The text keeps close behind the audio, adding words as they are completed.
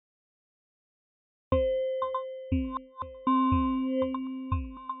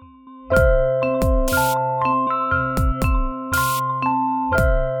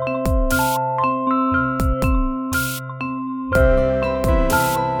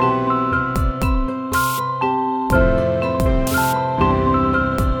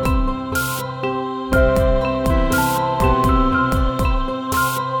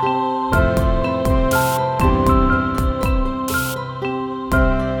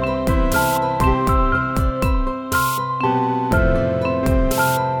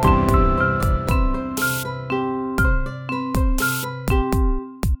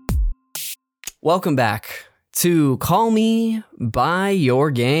Welcome back to Call Me By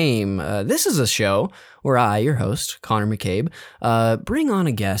Your Game. This is a show where I, your host, Connor McCabe, bring on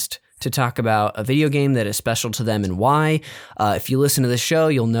a guest to talk about a video game that is special to them and why. If you listen to the show,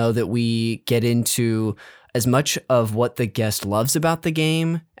 you'll know that we get into as much of what the guest loves about the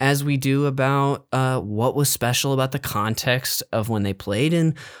game as we do about what was special about the context of when they played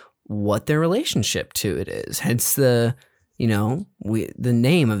and what their relationship to it is. Hence the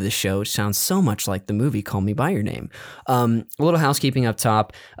name of the show, which sounds so much like the movie Call Me By Your Name. A little housekeeping up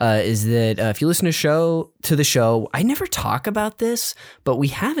top is that if you listen to the show, I never talk about this, but we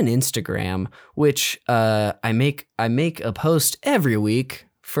have an Instagram, which I make a post every week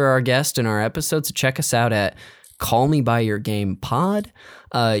for our guest in our episodes. So check us out at Call Me By Your Game Pod.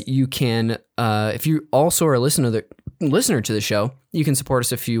 You can, if you also are a listener to the show, you can support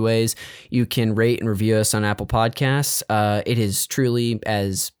us a few ways. You can rate and review us on Apple Podcasts. It is truly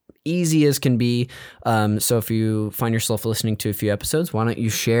as easy as can be. So if you find yourself listening to a few episodes, why don't you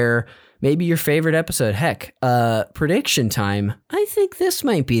share maybe your favorite episode? Heck, prediction time. I think this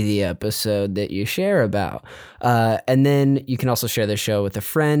might be the episode that you share about. And then you can also share the show with a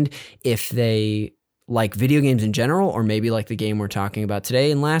friend if they like video games in general, or maybe like the game we're talking about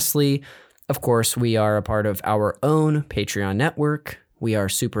today. And lastly, of course, we are a part of our own Patreon network. We are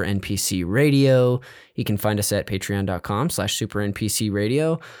Super NPC Radio. You can find us at patreon.com/Super NPC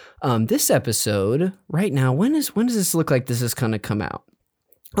Radio. This episode right now, when does this look like this is going to come out?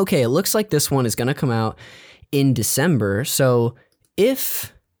 Okay, it looks like this one is going to come out in December. So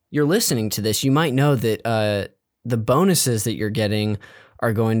if you're listening to this, you might know that the bonuses that you're getting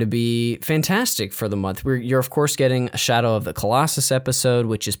are going to be fantastic for the month. You're of course getting a Shadow of the Colossus episode,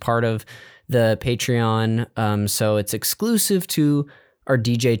 which is part of the Patreon. So it's exclusive to our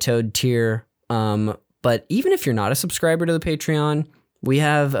DJ Toad tier. But even if you're not a subscriber to the Patreon, we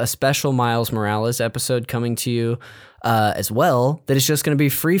have a special Miles Morales episode coming to you as well that is just going to be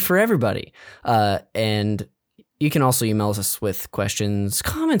free for everybody. And you can also email us with questions,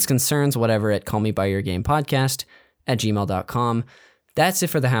 comments, concerns, whatever at callmebyyourgamepodcast@gmail.com. That's it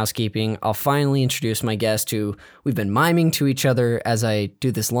for the housekeeping. I'll finally introduce my guest who we've been miming to each other as I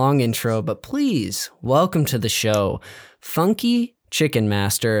do this long intro, but please welcome to the show, Funky Chicken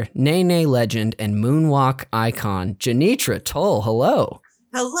Master, Nene legend, and moonwalk icon, Janitra Toll. Hello.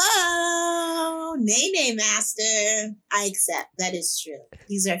 Hello, Nene Master. I accept. That is true.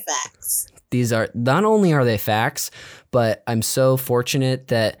 These are facts. These are, not only are they facts, but I'm so fortunate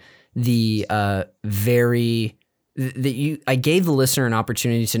that I gave the listener an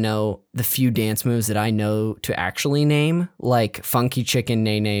opportunity to know the few dance moves that I know to actually name, like Funky Chicken,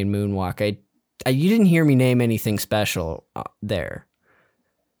 Nene, and Moonwalk. You didn't hear me name anything special there.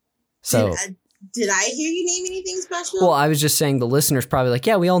 So did I hear you name anything special? Well, I was just saying the listener's probably like,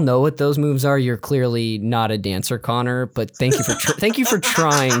 yeah, we all know what those moves are. You're clearly not a dancer, Connor, but thank you for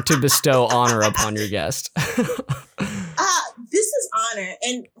trying to bestow honor upon your guest. This is honor,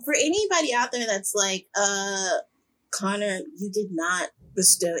 and for anybody out there that's like, Connor, you did not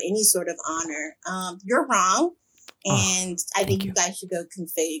bestow any sort of honor. You're wrong. And I think you guys should go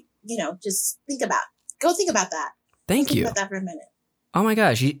just think about that. Think about that for a minute. Oh my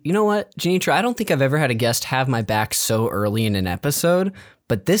gosh. You know what, Janitra, I don't think I've ever had a guest have my back so early in an episode,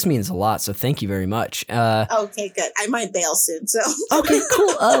 but this means a lot. So thank you very much. Okay, good. I might bail soon. So okay,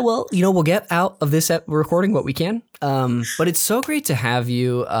 cool. Well, we'll get out of this recording what we can. But it's so great to have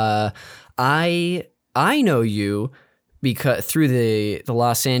you. I know you because through the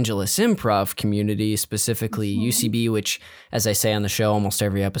Los Angeles improv community, specifically UCB, which, as I say on the show, almost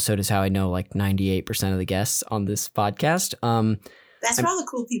every episode is how I know like 98% of the guests on this podcast. That's where all the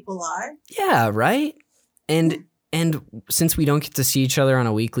cool people are. Yeah, right? And since we don't get to see each other on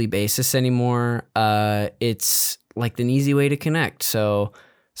a weekly basis anymore, it's like an easy way to connect. So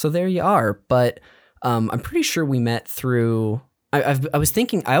there you are. But I'm pretty sure we met through. I always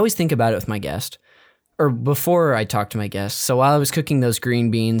think about it with my guest, or before I talked to my guest. So while I was cooking those green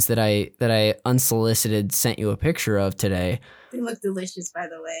beans that I unsolicited sent you a picture of today. They look delicious, by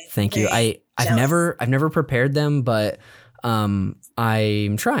the way. Thank you. I've never prepared them, but I'm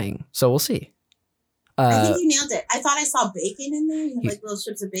trying. So we'll see. I think you nailed it. I thought I saw bacon in there. You have like little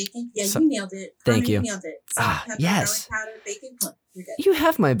strips of bacon. Yeah, you nailed it. Thank you. You nailed it. Salt, pepper, yes. garlic powder, bacon. You're good. You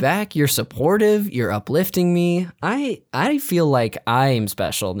have my back. You're supportive. You're uplifting me. I feel like I am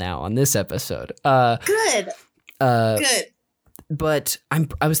special now on this episode. Good. Good. But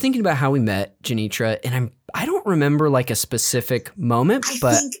I was thinking about how we met, Janitra, and I don't remember like a specific moment,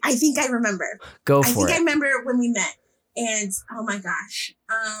 but I think I remember. Go for it. I think I remember when we met, and oh my gosh,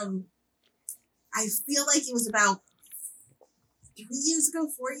 I feel like it was about 4 years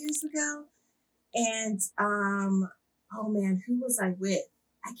ago. And oh man, who was I with?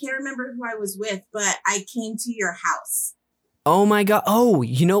 I can't remember who I was with, but I came to your house. Oh my God. Oh,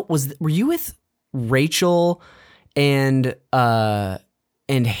 were you with Rachel and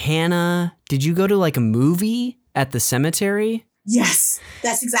Hannah? Did you go to like a movie at the cemetery? Yes,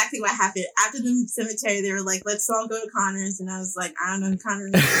 that's exactly what happened. After the cemetery, they were like, let's all go to Connor's. And I was like, I don't know who Connor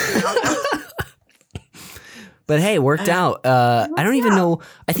is. But hey, it worked out. I don't even know.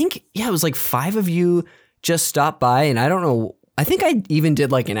 I think, it was like 5 of you just stopped by, and I don't know. I think I even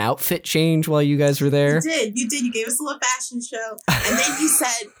did like an outfit change while you guys were there. You did. You gave us a little fashion show. And then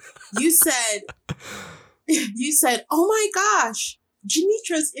you said, oh my gosh,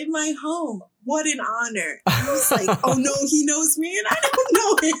 Janitra's in my home. What an honor. I was like, oh no, he knows me and I don't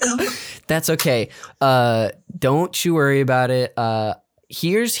know him. That's okay. Don't you worry about it.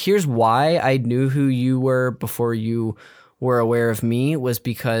 Here's why I knew who you were before you were aware of me, was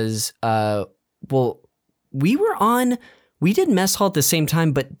because, we did mess hall at the same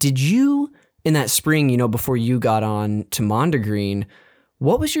time, but did you, in that spring, before you got on to Mondegreen,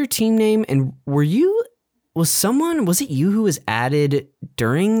 what was your team name? And was it you who was added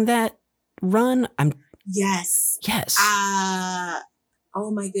during that run? Yes.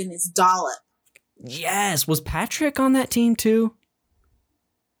 Oh my goodness, Dollop. Yes. Was Patrick on that team too?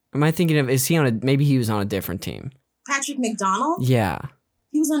 Am I thinking of, maybe he was on a different team? Patrick McDonald? Yeah.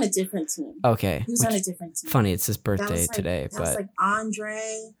 He was on a different team. Okay. He was on a different team. Funny, it's his birthday today. That was like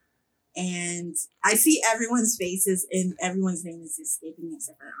Andre, and I see everyone's faces and everyone's name is escaping me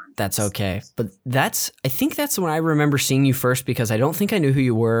except for Andre. That's okay. But I think that's when I remember seeing you first, because I don't think I knew who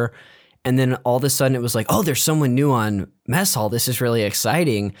you were. And then all of a sudden it was like, oh, there's someone new on Mess Hall. This is really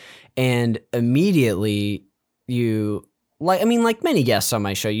exciting. And immediately like many guests on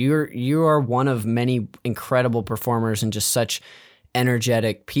my show, you are one of many incredible performers and just such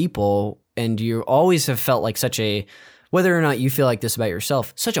energetic people. And you always have felt like whether or not you feel like this about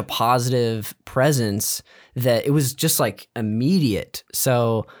yourself, such a positive presence that it was just like immediate.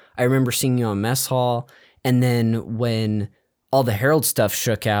 So I remember seeing you on Mess Hall. And then when all the Harold stuff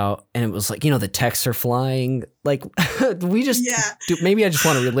shook out and it was like, the texts are flying. Like maybe I just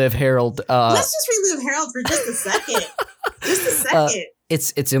want to relive Harold. Let's just relive Harold for just a second. Just a second.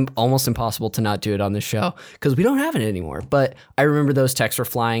 It's almost impossible to not do it on the show because we don't have it anymore. But I remember those texts were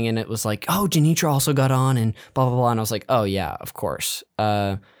flying and it was like, oh, Janitra also got on and blah, blah, blah. And I was like, oh yeah, of course.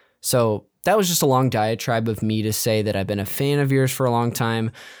 So that was just a long diatribe of me to say that I've been a fan of yours for a long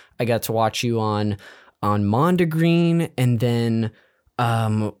time. I got to watch you on Mondegreen, and then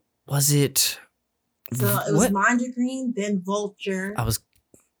was it? So it was Mondegreen, then Vulture.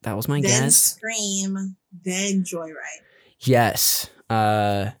 That was my then guess. Then Scream, then Joyride. Yes.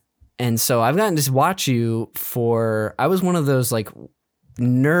 And so I've gotten to watch you I was one of those like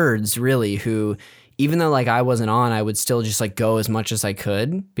nerds really who, even though like I wasn't on, I would still just like go as much as I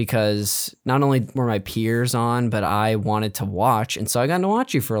could because not only were my peers on, but I wanted to watch. And so I got to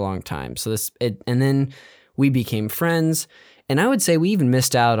watch you for a long time. So and then we became friends, and I would say we even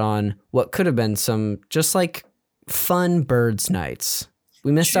missed out on what could have been some just like fun birds nights.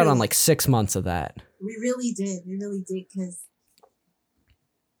 We missed out on like 6 months of that. We really did. We really did because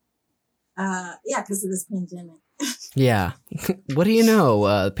of this pandemic. Yeah. What do you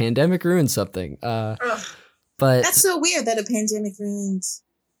know? The pandemic ruined something. But that's so weird that a pandemic ruined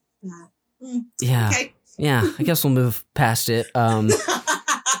that. Yeah. Okay. Yeah. I guess we'll move past it.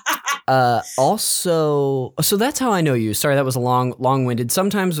 Also, so that's how I know you. Sorry, that was a long-winded.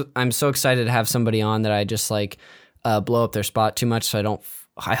 Sometimes I'm so excited to have somebody on that I just like blow up their spot too much. So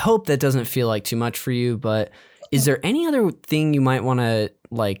I hope that doesn't feel like too much for you, but is there any other thing you might want to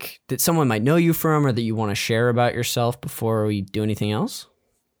like that someone might know you from or that you want to share about yourself before we do anything else?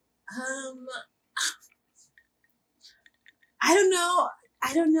 I don't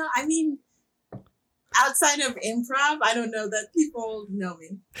know. I mean, outside of improv, I don't know that people know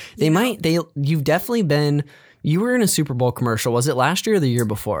me. You've definitely been, you were in a Super Bowl commercial. Was it last year or the year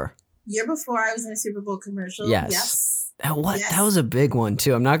before? Year before, I was in a Super Bowl commercial. Yes. Yes. That was a big one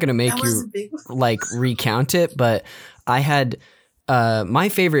too. I'm not going to make you like recount it, but I had my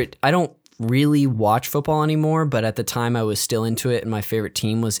favorite. I don't really watch football anymore, but at the time I was still into it, and my favorite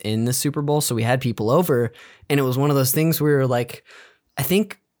team was in the Super Bowl. So we had people over, and it was one of those things where we were like, I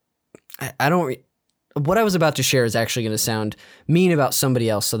think I don't. What I was about to share is actually going to sound mean about somebody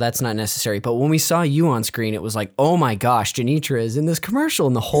else, so that's not necessary. But when we saw you on screen, it was like, oh my gosh, Janitra is in this commercial,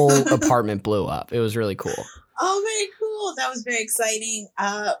 and the whole apartment blew up. It was really cool. Oh, very cool. That was very exciting.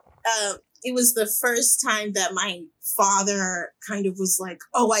 It was the first time that my father kind of was like,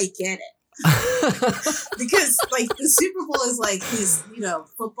 oh, I get it. Because like the Super Bowl is like his,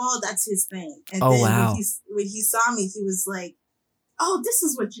 football. That's his thing. And Oh, then wow. when he saw me, he was like, "Oh, this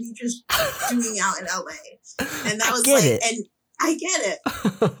is what Janitra's doing out in LA," and that was get like, it. and I get it.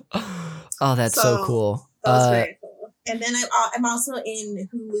 Oh, that's so So, cool. That was very cool. And then I'm also in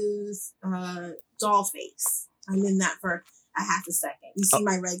Hulu's Dollface. I'm in that for a half a second. You see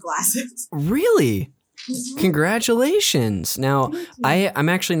my red glasses. Really? Mhm. Congratulations. Now, Thank you. I'm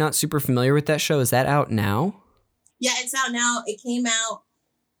actually not super familiar with that show. Is that out now? Yeah, it's out now. It came out.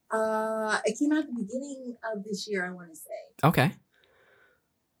 It came out at the beginning of this year, I want to say. Okay.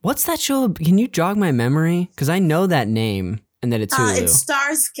 What's that show? Can you jog my memory? Because I know that name and that it's Hulu. It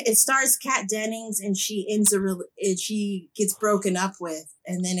stars Kat Dennings, and she she gets broken up with,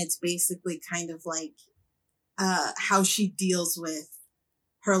 and then it's basically kind of like how she deals with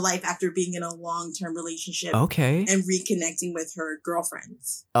her life after being in a long-term relationship Okay. and reconnecting with her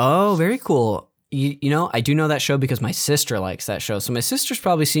girlfriends. Oh, very cool. You know, I do know that show because my sister likes that show. So my sister's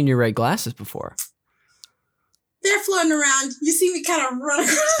probably seen your red glasses before. They're floating around. You see me kind of run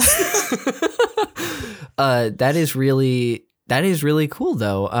across. That is really cool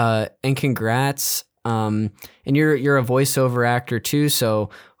though. And congrats. And you're a voiceover actor too, so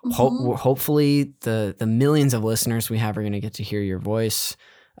hopefully the millions of listeners we have are going to get to hear your voice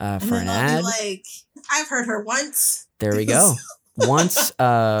for an ad. Be like, I've heard her once. There we go. Once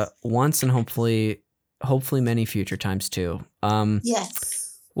and hopefully many future times too.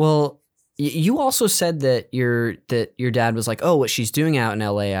 Yes. Well, you also said that your dad was like, "Oh, what she's doing out in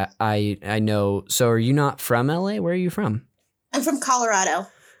LA, I know." So are you not from LA? Where are you from? I'm from Colorado.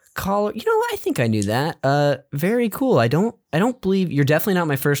 I think I knew that. Very cool. I don't believe you're definitely not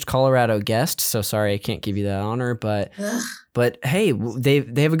my first Colorado guest, so sorry I can't give you that honor, but hey,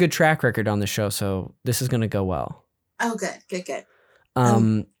 they have a good track record on the show, so this is going to go well. Oh, good.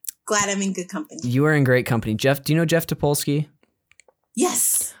 I'm glad I'm in good company. You are in great company. Jeff, do you know Jeff Topolsky?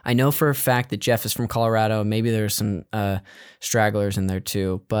 Yes. I know for a fact that Jeff is from Colorado. Maybe there's some stragglers in there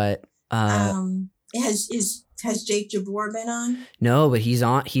too, but has Jake Jabor been on? No, but he's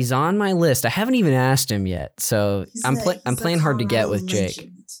on my list. I haven't even asked him yet, so I'm playing hard to get with Jake.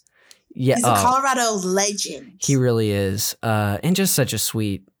 Legend. Yeah, he's a Colorado legend. He really is, and just such a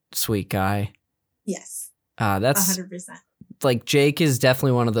sweet guy. Yes, that's 100%. Like Jake is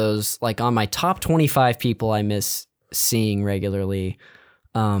definitely one of those like on my top 25 people I miss seeing regularly.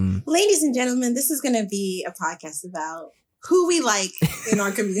 Ladies and gentlemen, this is going to be a podcast about who we like in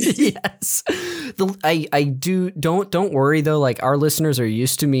our community. Yes. Don't worry though, like our listeners are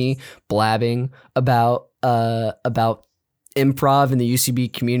used to me blabbing about improv in the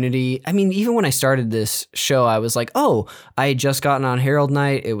UCB community. I mean, even when I started this show, I was like, oh, I had just gotten on Herald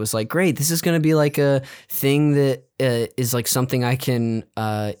Night. It was like, great, this is going to be like a thing that is like something I can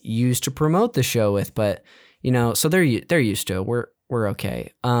use to promote the show with. But, so they're used to it. We're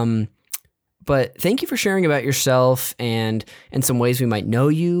okay. But thank you for sharing about yourself and some ways we might know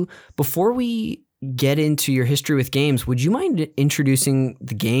you. Before we get into your history with games, would you mind introducing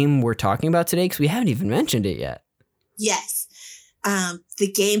the game we're talking about today? Because we haven't even mentioned it yet. Yes.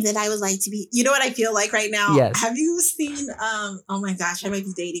 The game that I would like to be, you know what I feel like right now? Yes. Have you seen, oh my gosh, I might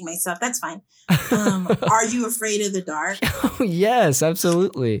be dating myself. That's fine. Are You Afraid of the Dark? Oh, yes,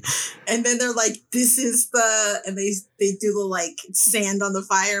 absolutely. And then they're like, this is and they do the like sand on the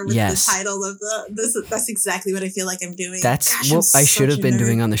fire with the title of that's exactly what I feel like I'm doing. That's what I should have been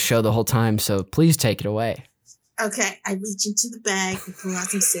doing on the show the whole time. So please take it away. Okay. I reach into the bag and pull out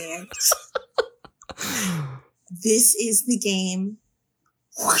some sand. This is the game.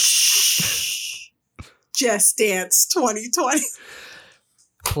 Whoosh. Just Dance 2020.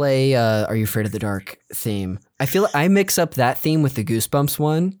 Play Are You Afraid of the Dark theme. I feel like I mix up that theme with the Goosebumps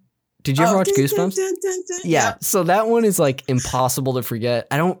one. Did you ever watch Goosebumps? Yeah. Yep. So that one is like impossible to forget.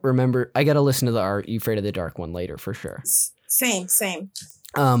 I don't remember. I got to listen to the Are You Afraid of the Dark one later for sure. Same.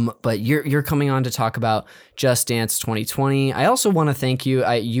 But you're coming on to talk about Just Dance 2020. I also want to thank you.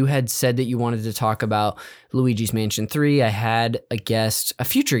 You had said that you wanted to talk about Luigi's Mansion 3. I had a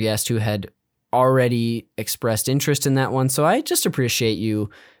future guest who had already expressed interest in that one. So I just appreciate you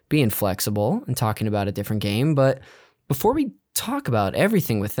being flexible and talking about a different game. But before we talk about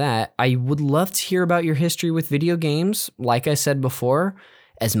everything with that, I would love to hear about your history with video games. Like I said before,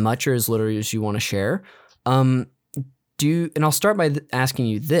 as much or as little as you want to share. And I'll start by asking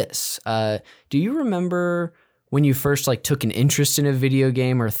you this. Do you remember when you first like took an interest in a video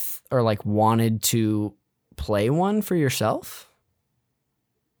game or like wanted to play one for yourself?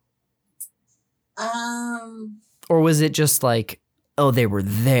 Or was it just like, oh, they were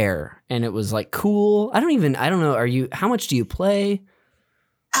there and it was like cool? I don't know. How much do you play?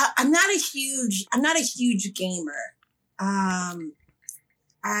 I'm not a huge gamer.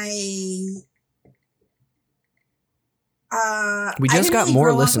 We just got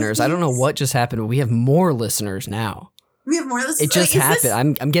more listeners. I don't know what just happened, but we have more listeners now. We have more listeners. It just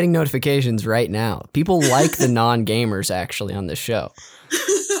happened. I'm getting notifications right now. People like the non-gamers actually on this show.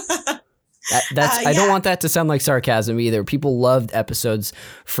 I don't want that to sound like sarcasm either. People loved episodes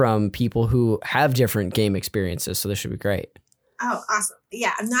from people who have different game experiences, so this should be great. Oh, awesome!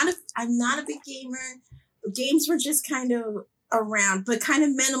 Yeah, I'm not a big gamer. Games were just kind of around, but kind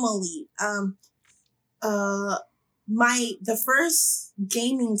of minimally. The first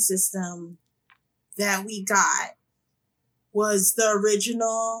gaming system that we got was the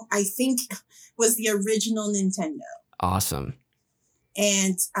original. I think was the original Nintendo. Awesome.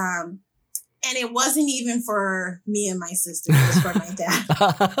 And it wasn't even for me and my sister. It was for my dad.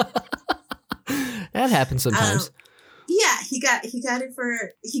 That happens sometimes. Yeah, he got it for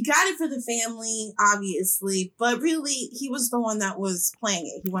the family, obviously, but really he was the one that was playing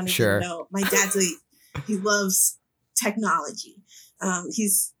it. He wanted to know. My dad's he loves technology.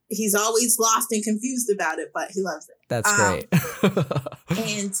 He's always lost and confused about it, but he loves it. That's great.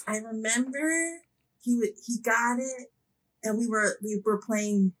 And I remember he got it, and we were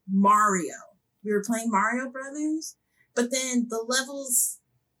playing Mario. We were playing Mario Brothers, but then the levels,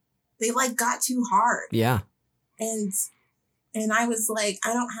 they got too hard. Yeah. And I was like,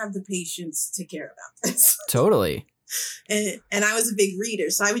 I don't have the patience to care about this. Totally. And I was a big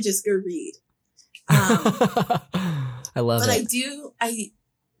reader, so I would just go read. I love it.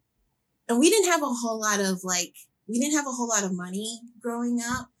 And we didn't have a whole lot of money growing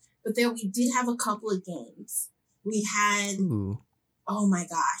up, but then we did have a couple of games. We had, oh my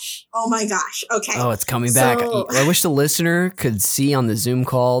gosh. Okay. Oh, it's coming back. I wish the listener could see on the Zoom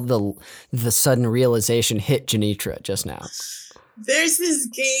call the sudden realization hit Janitra just now. There's this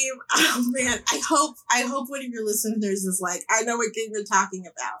game. Oh man, I hope one of your listeners is like, I know what game you're talking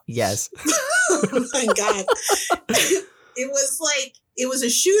about. Yes. Oh my God. It was a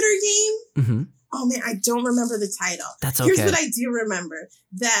shooter game. Mm-hmm. Oh man, I don't remember the title. That's okay. Here's what I do remember: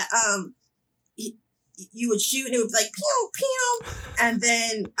 that you would shoot and it would be like pew pew, and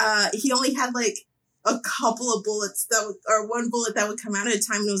then he only had like a couple of bullets or one bullet that would come out at a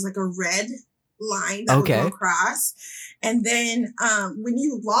time, and it was like a red line that would go across. And then when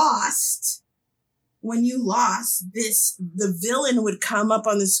you lost, the villain would come up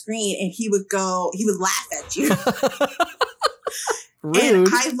on the screen and he would laugh at you. Rude. And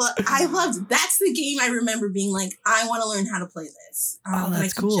I loved, that's the game I remember being like, I want to learn how to play this.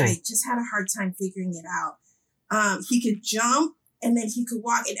 That's cool. I just had a hard time figuring it out. He could jump and then he could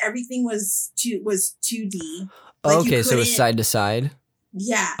walk, and everything was 2D. Okay, so it was side to side.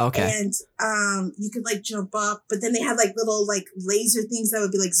 Yeah. Okay. And you could jump up, but then they had little laser things that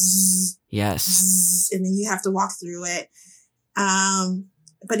would be zzz, yes, zzz, and then you have to walk through it.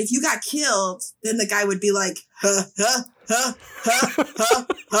 But if you got killed, then the guy would be like, huh, huh, huh, huh, huh,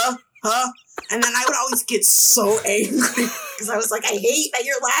 huh, huh. And then I would always get so angry because I was like, I hate that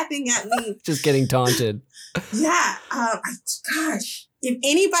you're laughing at me. Just getting taunted. Yeah. Gosh, if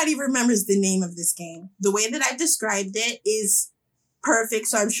anybody remembers the name of this game, the way that I've described it is perfect.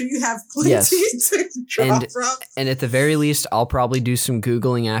 So I'm sure you have plenty to draw from. And at the very least, I'll probably do some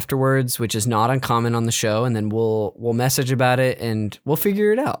Googling afterwards, which is not uncommon on the show. And then we'll message about it and we'll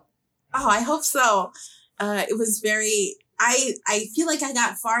figure it out. Oh, I hope so. It was very, I feel like I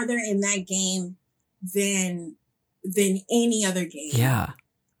got farther in that game than any other game. Yeah.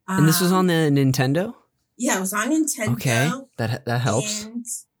 And this was on the Nintendo? Yeah, it was on Nintendo. Okay. That helps. And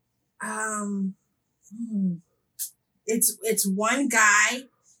it's one guy,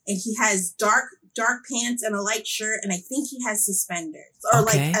 and he has dark pants and a light shirt, and I think he has suspenders, or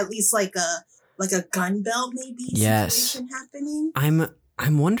at least like a gun belt maybe. Yes. Situation happening.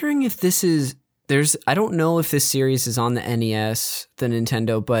 I'm wondering if this is I don't know if this series is on the NES, the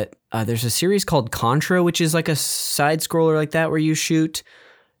Nintendo, but there's a series called Contra, which is like a side scroller like that where you shoot.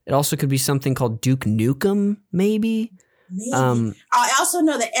 It also could be something called Duke Nukem, maybe. Maybe. I also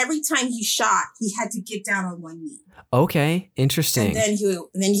know that every time he shot, he had to get down on one knee. Okay, interesting. And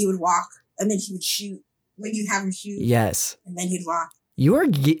then he would walk, and then he would shoot when you have him shoot. Yes. And then he'd walk. You are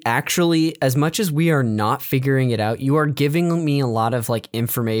actually, as much as we are not figuring it out, you are giving me a lot of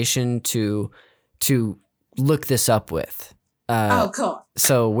information to look this up with. Oh, cool.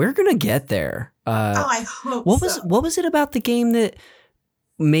 So we're gonna get there. I hope. What was it about the game that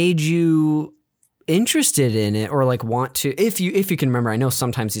made you interested in it, or want to, if you can remember? I know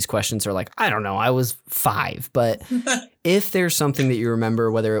sometimes these questions are I don't know, I was 5, but if there's something that you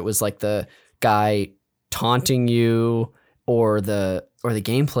remember, whether it was the guy taunting you or the or the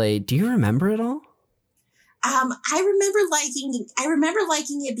gameplay. Do you remember it all? I remember liking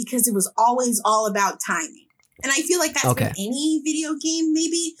it because it was always all about timing. And I feel like that's with any video game,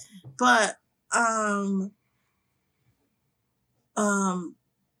 maybe. But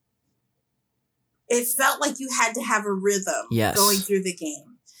it felt like you had to have a rhythm going through the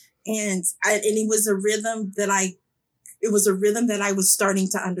game. And it was a rhythm that I was starting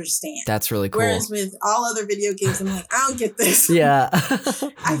to understand. That's really cool. Whereas with all other video games, I'm like, I don't get this. Yeah.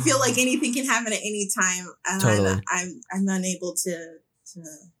 I feel like anything can happen at any time. And totally. I'm unable to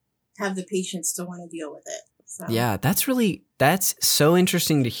have the patience to want to deal with it. So. Yeah, that's so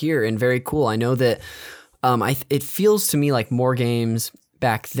interesting to hear and very cool. I know that it feels to me like more games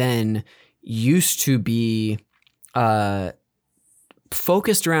back then used to be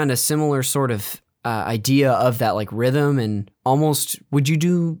focused around a similar sort of idea of that like rhythm, and almost would you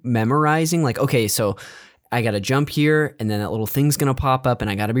do memorizing? Like, okay, so I got to jump here and then that little thing's going to pop up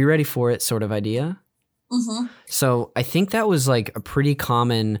and I got to be ready for it sort of idea. Mm-hmm. So I think that was like a pretty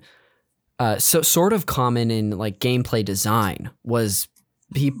common, sort of common in like gameplay design was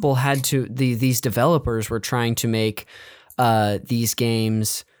people had to, these developers were trying to make these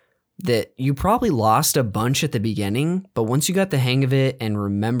games that you probably lost a bunch at the beginning, but once you got the hang of it and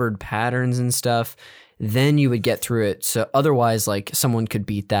remembered patterns and stuff, then you would get through it. So otherwise, like someone could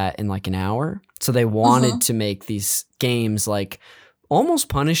beat that in like an hour. So they wanted to make these games like almost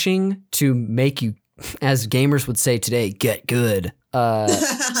punishing to make you, as gamers would say today, get good.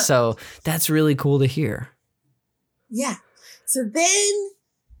 So that's really cool to hear. Yeah. So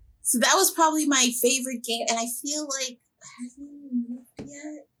that was probably my favorite game. And I feel like, have we moved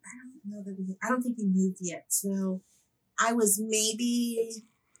yet? I don't think we moved yet. So I was maybe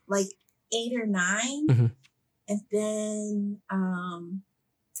like 8 or 9. Mm-hmm. And then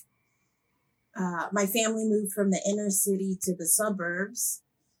my family moved from the inner city to the suburbs.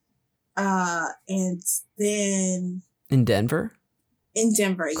 And then... In Denver? In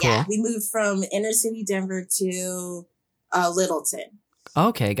Denver, cool. Yeah. We moved from inner city Denver to Littleton.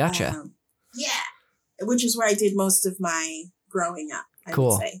 Okay, gotcha. Yeah. Which is where I did most of my growing up, I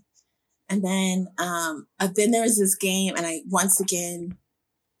would say. And then there was this game, and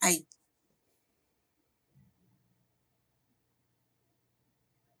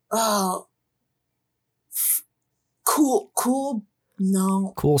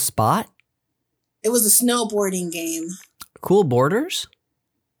Cool Spot? It was a snowboarding game. Cool Borders?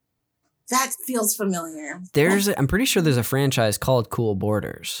 That feels familiar. I'm pretty sure there's a franchise called Cool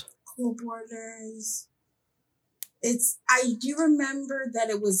Borders. Cool Borders. I do remember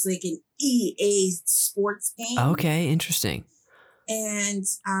that it was like an EA sports game. Okay, interesting. And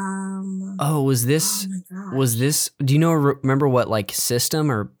was this, do you remember what like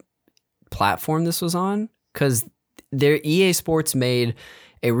system or platform this was on? Because their EA Sports made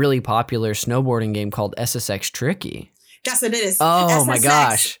a really popular snowboarding game called SSX Tricky. Yes, it is. Oh SSX, my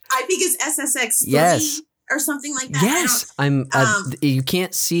gosh. I think it's SSX 3 yes. or something like that. Yes. You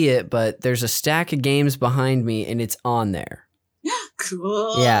can't see it, but there's a stack of games behind me and it's on there.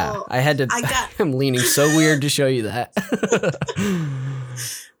 Cool. Yeah. I'm leaning so weird to show you that.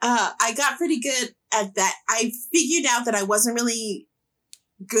 I got pretty good at that. I figured out that I wasn't really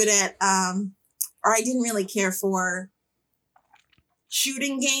good at, or I didn't really care for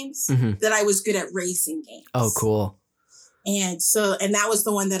shooting games, that I was good at racing games. Oh, cool. And that was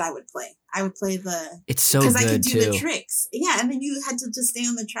the one that I would play. I would play it's so good, because I could do too. the tricks. Yeah. And then you had to just stay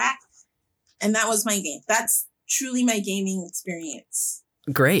on the track. And that was my game. That's truly my gaming experience.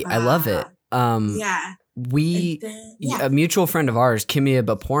 Great. I love it. Yeah. A mutual friend of ours, Kimia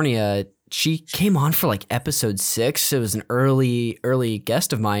Bapornia, she came on for like episode 6. It was an early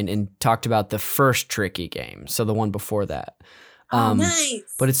guest of mine and talked about the first Tricky game. So the one before that. Nice.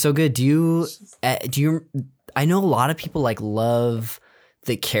 But it's so good. Do you, I know a lot of people like love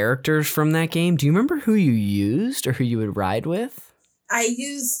the characters from that game. Do you remember who you used or who you would ride with? I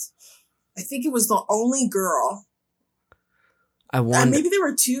think it was the only girl. Maybe there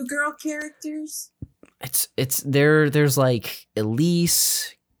were 2 girl characters. There's like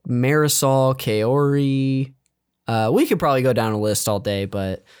Elise, Marisol, Kaori. We could probably go down a list all day,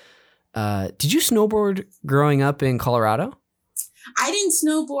 but did you snowboard growing up in Colorado? I didn't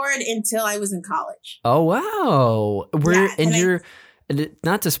snowboard until I was in college. Oh, wow. You're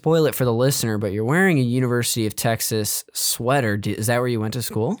not to spoil it for the listener, but you're wearing a University of Texas sweater. Is that where you went to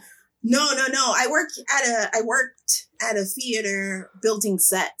school? No. I worked at a theater building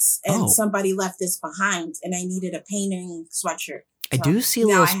sets, and somebody left this behind, and I needed a painting sweatshirt. I do see a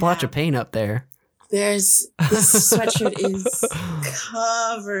little splotch of paint up there. This sweatshirt is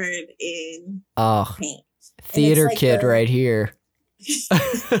covered in paint. Theater kid right here.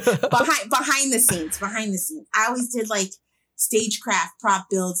 behind the scenes. I always did like stagecraft, prop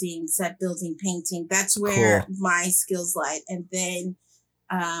building, set building, painting. That's where my skills lied. And then,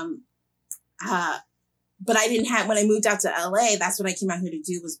 but I didn't have, when I moved out to LA, that's what I came out here to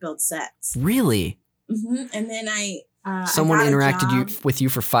do, was build sets. Really? Mm-hmm. And then someone interacted with you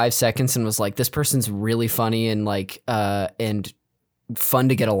for 5 seconds and was like, this person's really funny and like, and fun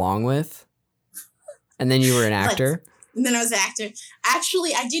to get along with. And then you were an actor. And then I was an actor.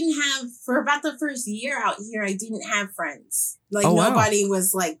 Actually, I didn't have, for about the first year out here, I didn't have friends. Like nobody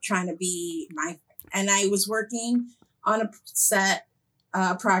was like trying to be my friend. And I was working on a set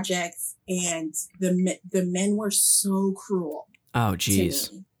project, and the men were so cruel. Oh,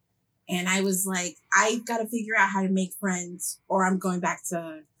 geez. And I was like, I've got to figure out how to make friends, or I'm going back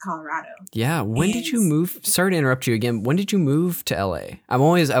to Colorado. Yeah. When did you move? Sorry to interrupt you again. When did you move to LA? I'm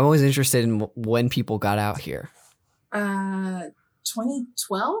always interested in when people got out here.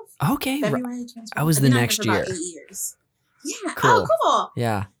 2012. Okay. February 2012. I was the next year. About 8 years. Yeah. Cool. Oh, cool.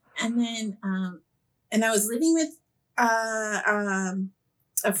 Yeah. And then, and I was living with a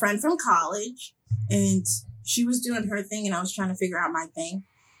friend from college, and she was doing her thing, and I was trying to figure out my thing.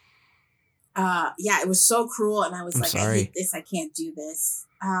 Yeah, it was so cruel, and I was like, I hate this. I can't do this.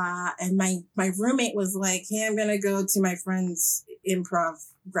 And my roommate was like, hey, I'm gonna go to my friend's improv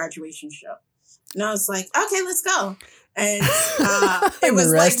graduation show. And I was like, okay, let's go. And it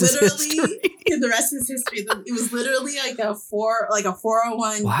was like literally the rest is history. It was literally like a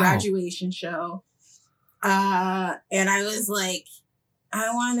 401 graduation show. And I was like,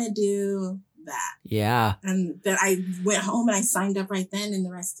 I want to do that. Yeah. And then I went home and I signed up right then, and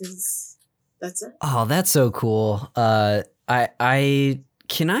the rest is, that's it. Oh, that's so cool. I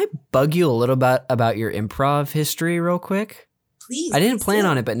can I bug you a little bit about your improv history real quick? Please. I didn't plan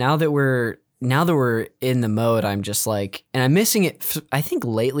on it, but now that we're in the mode, I'm just like, and I'm missing it. I think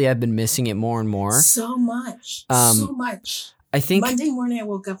lately I've been missing it more and more. So much. So much. I think Monday morning I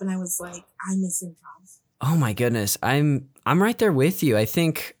woke up and I was like, I miss improv. Oh my goodness. I'm right there with you. I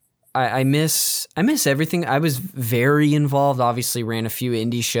think I miss everything. I was very involved, obviously ran a few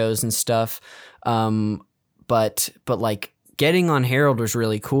indie shows and stuff. But like getting on Herald was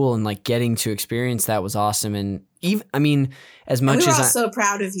really cool, and like getting to experience that was awesome. And even, I mean, as much as we were all so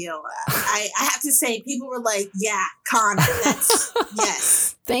proud of you. I have to say, people were like, yeah, Connor, that's,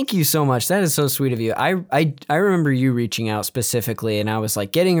 yes. Thank you so much. That is so sweet of you. I remember you reaching out specifically, and I was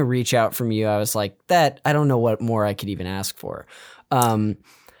like, getting a reach out from you, I was like, that, I don't know what more I could even ask for. We're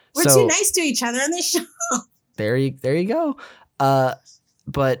too nice to each other on this show. There you go.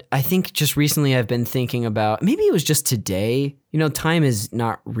 But I think just recently I've been thinking about, maybe it was just today, time is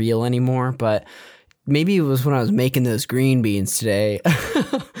not real anymore, but maybe it was when I was making those green beans today,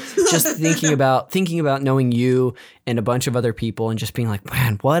 just thinking about knowing you and a bunch of other people, and just being like,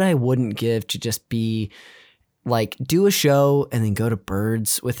 man, what I wouldn't give to just be like, do a show and then go to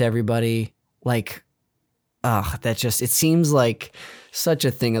Birds with everybody. Like, that just, it seems like such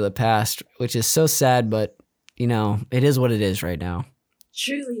a thing of the past, which is so sad, but it is what it is right now.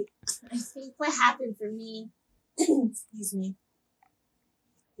 Truly. I think what happened for me, excuse me,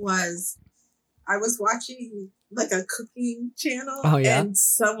 was I was watching like a cooking channel, and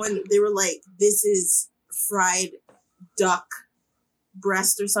they were like, this is fried duck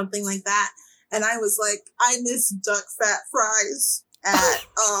breast or something like that. And I was like, I miss duck fat fries at,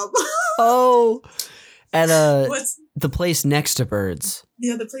 at the place next to Birds.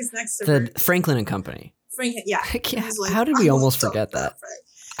 Yeah, the place next to Birds. The Franklin and Company. Yeah. Like, how did we almost forget that?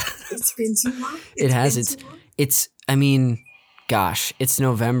 It's been too long. It's, I mean, gosh, it's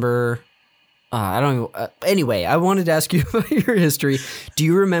November. Anyway, I wanted to ask you about your history. Do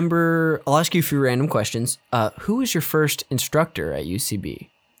you remember, I'll ask you a few random questions. Who was your first instructor at UCB?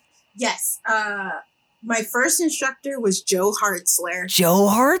 Yes. My first instructor was Joe Hartzler. Joe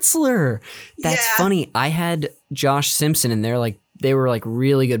Hartzler. That's funny. I had Josh Simpson, and they were like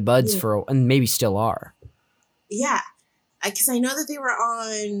really good buds and maybe still are. Yeah. Because I know that they were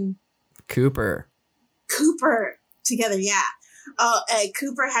on Cooper together. Yeah.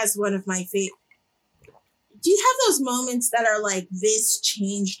 Cooper has one of my favorite. Do you have those moments that are like, this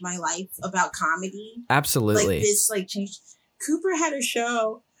changed my life about comedy? Absolutely. Like this, like changed. Cooper had a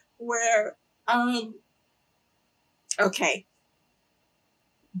show where,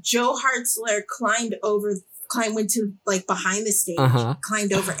 Joe Hartzler went to like behind the stage,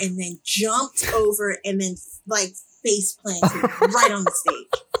 climbed over, and then jumped over, and then like face planted right on the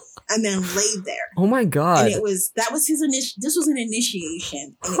stage, and then laid there. Oh my God. And that was his this was an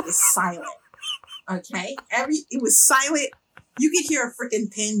initiation, and it was silent. Okay. It was silent. You could hear a freaking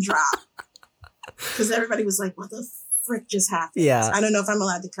pin drop, because everybody was like, what the frick just happened? Yeah. I don't know if I'm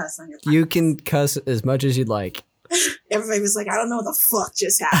allowed to cuss on your podcast. You can cuss as much as you'd like. Everybody was like, I don't know what the fuck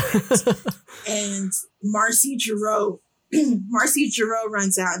just happened. And Marcy Giroux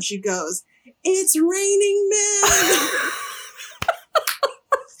runs out and she goes, it's raining men.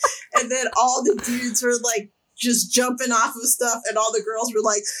 And then all the dudes were like just jumping off of stuff and all the girls were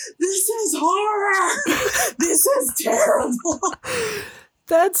like, this is horror. This is terrible.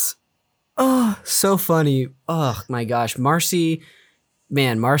 That's so funny. Oh my gosh. Marcy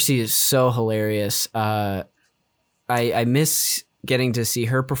is so hilarious. I miss getting to see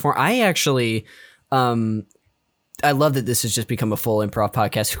her perform. I actually, I love that this has just become a full improv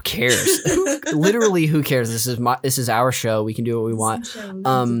podcast. Who cares? Literally, who cares? This is our show. We can do what we want.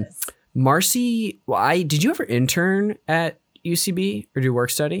 Marcy, did you ever intern at UCB or do work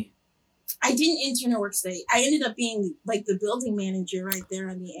study? I didn't intern or work study. I ended up being like the building manager right there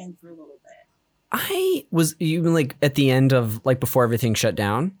on the end for a little bit. You mean like at the end of like before everything shut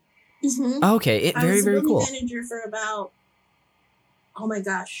down? Mm-hmm. Okay, very, very cool. I was the building manager for about, oh my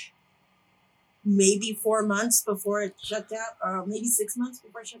gosh, maybe 4 months before it shut down, or maybe 6 months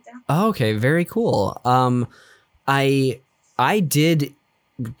before it shut down. Okay, very cool. I did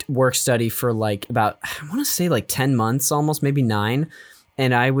work study for like about, I want to say like 10 months, almost maybe 9.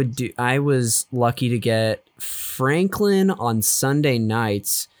 And I was lucky to get Franklin on Sunday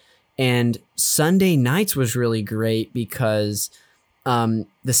nights, and Sunday nights was really great because the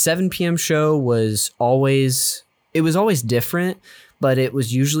 7 p.m. show was always different, but it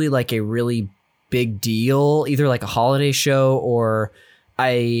was usually like a really big deal, either like a holiday show or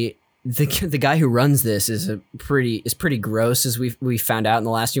the guy who runs this is pretty gross, as we found out in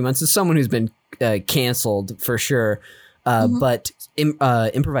the last few months. Is someone who's been canceled for sure. But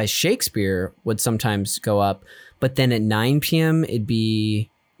improvised Shakespeare would sometimes go up, but then at 9 p.m. it'd be,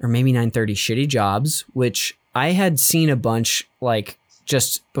 or maybe 9:30, Shitty Jobs, which I had seen a bunch like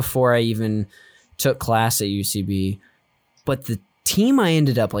just before I even took class at UCB. But the team I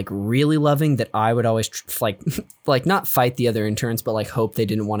ended up like really loving, that I would always like not fight the other interns, but like hope they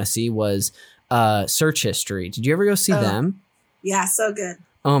didn't want to see, was Search History. Did you ever go see them? Yeah, so good.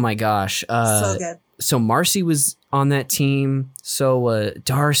 Oh my gosh. So good. So Marcy was on that team. So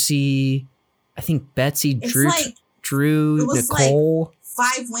Darcy, I think Betsy, Drew, Nicole. Like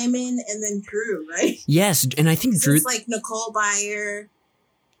 5 women and then Drew, right? Yes, and I think Drew. It's like Nicole Byer,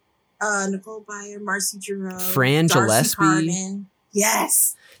 Marcy Giroux, Fran Darcy Gillespie. Carden.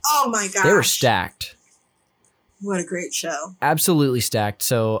 Yes. Oh my gosh. They were stacked. What a great show. Absolutely stacked.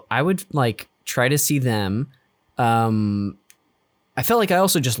 So I would like try to see them. I felt like I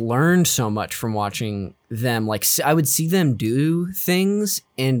also just learned so much from watching them. Like I would see them do things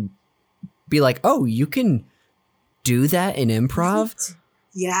and be like, oh, you can do that in improv?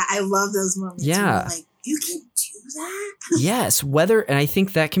 Yeah, I love those moments. Yeah. Like, you can do that? Yes. And I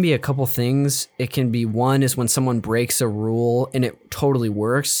think that can be a couple things. It can be, one is when someone breaks a rule and it totally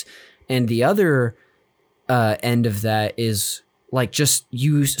works. And the other end of that is like just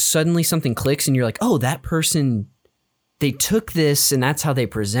suddenly something clicks and you're like, oh, that person, they took this and that's how they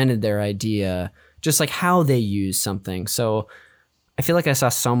presented their idea, just like how they use something. So I feel like I saw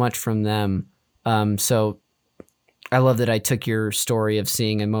so much from them. So I love that I took your story of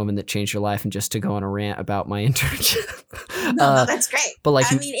seeing a moment that changed your life and just to go on a rant about my internship. No, that's great. But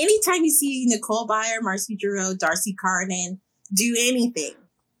like, I mean, anytime you see Nicole Byer, Marcy Giroux, Darcy Carden do anything,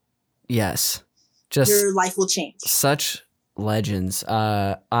 yes, just your life will change. Such legends.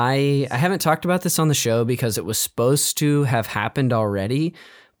 I haven't talked about this on the show because it was supposed to have happened already,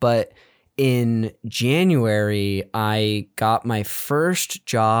 but in January I got my first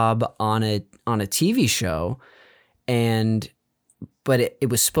job on a TV show, but it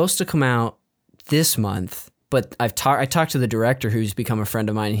was supposed to come out this month. But I talked to the director, who's become a friend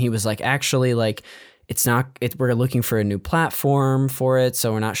of mine, and he was like, actually, like, we're looking for a new platform for it,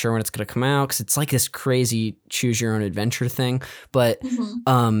 so we're not sure when it's going to come out, because it's like this crazy choose your own adventure thing. But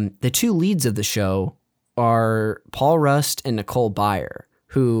the two leads of the show are Paul Rust and Nicole Byer,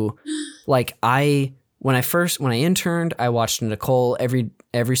 who, like, when I interned, I watched Nicole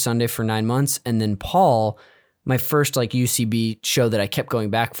every Sunday for 9 months, and then Paul, my first like UCB show that I kept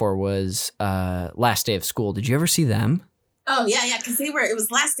going back for was Last Day of School. Did you ever see them? Oh yeah, because it was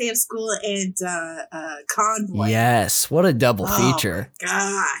Last Day of School and Convoy. Yes, what a double feature!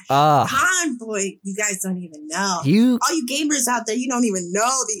 Gosh, Convoy, you guys don't even know. All you gamers out there, you don't even know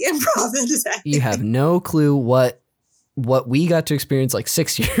the improv industry. You have no clue what we got to experience like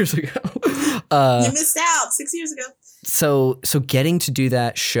 6 years ago. You missed out 6 years ago. So getting to do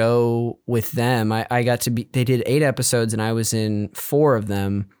that show with them, I got to they did 8 episodes and I was in 4 of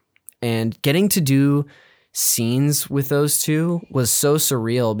them, and getting to do scenes with those two was so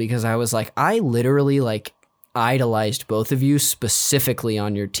surreal because I was like, I literally like idolized both of you specifically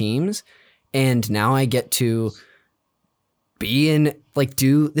on your teams. And now I get to be in like,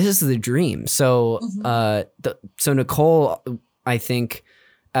 this is the dream. So, so Nicole, I think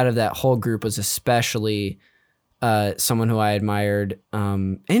out of that whole group was especially someone who I admired.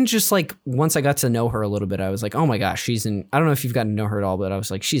 And just like, once I got to know her a little bit, I was like, oh my gosh, I don't know if you've gotten to know her at all, but I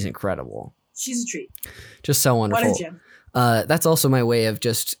was like, she's incredible. She's a treat. Just so wonderful. What a gem. That's also my way of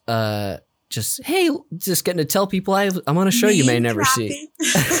just getting to tell people I'm on a show you may never see.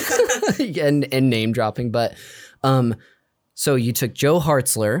 and name dropping. But, so you took Joe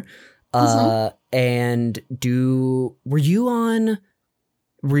Hartzler, and do you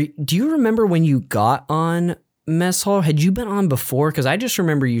remember when you got on Mess Hall? Had you been on before? Because I just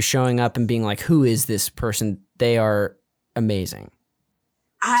remember you showing up and being like, who is this person? They are amazing.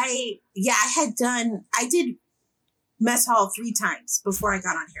 I did Mess Hall 3 times before I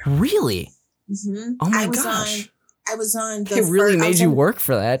got on here. Really? Mm-hmm. Oh my gosh. I was on They really made you work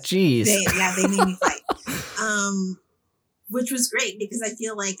for that. Jeez. They made me fight. Which was great because I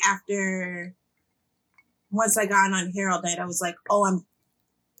feel like once I got on Herald Night, I was like, oh,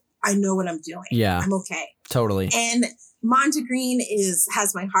 I know what I'm doing. Yeah. I'm okay. Totally. And Mondegreen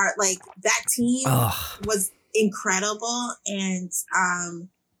has my heart. Like that team was incredible. And,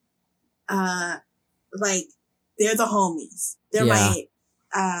 like they're the homies. They're my,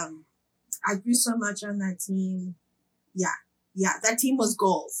 I grew so much on that team. Yeah. Yeah. That team was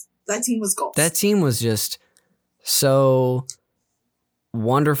goals. That team was just so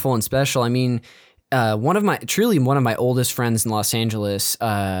wonderful and special. I mean, one of my oldest friends in Los Angeles,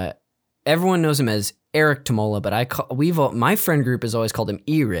 everyone knows him as Eric Tamola, but my friend group has always called him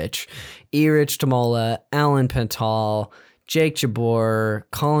E-Rich. E-Rich Tamola, Alan Pental, Jake Jabor,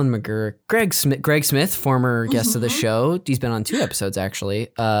 Colin McGurk, Greg Smith, former guest of the show. He's been on 2 episodes actually.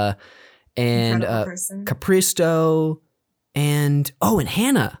 And Capristo and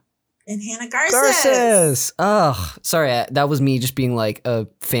Hannah. And Hannah Garces. Oh, sorry. That was me just being like a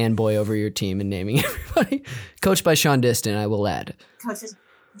fanboy over your team and naming everybody. Coached by Sean Diston, I will add. Coaches.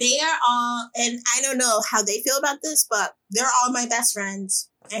 They are all, and I don't know how they feel about this, but they're all my best friends.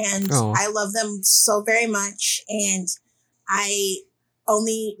 And I love them so very much. And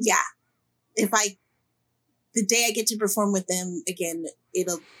the day I get to perform with them again,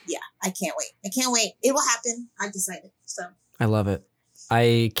 I can't wait. It will happen. I've decided. So I love it.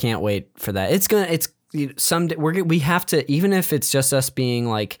 I can't wait for that. It's someday we have to, even if it's just us being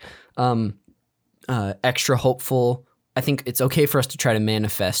like, extra hopeful. I think it's okay for us to try to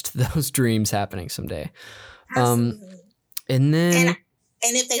manifest those dreams happening someday. Absolutely. And then, and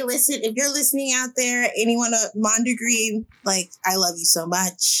if you're listening out there, anyone at Mondegreen, like, I love you so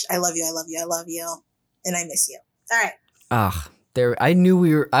much. I love you. And I miss you. All right. I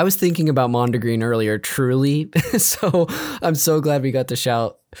was thinking about Mondegreen earlier, truly. So I'm so glad we got to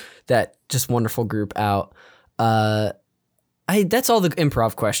shout that just wonderful group out. That's all the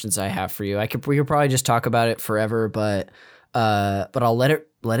improv questions I have for you. We could probably just talk about it forever, but I'll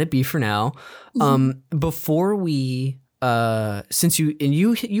let it be for now. Before we, since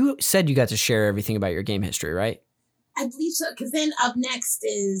you said you got to share everything about your game history, right? I believe so. Cause then up next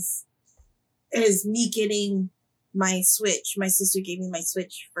is me getting my Switch. My sister gave me my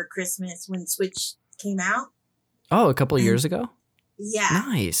Switch for Christmas when Switch came out. Oh, a couple of years ago? Yeah.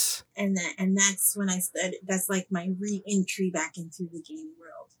 Nice. And that's when I started. That's like my re-entry back into the game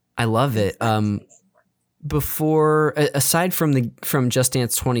world. I love it. Before, aside from Just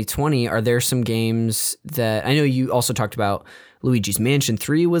Dance 2020, are there some games that I know you also talked about? Luigi's Mansion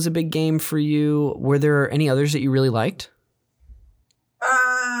 3 was a big game for you. Were there any others that you really liked?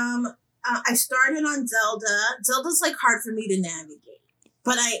 I started on Zelda. Zelda's like hard for me to navigate,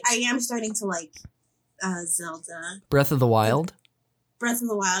 but I am starting to like Zelda. Breath of the Wild? Breath of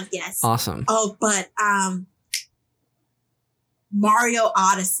the Wild, yes. Awesome. Oh, but Mario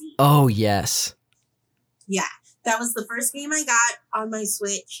Odyssey. Oh, yes. Yeah, that was the first game I got on my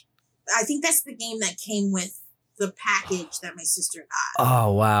Switch. I think that's the game that came with the package that my sister got.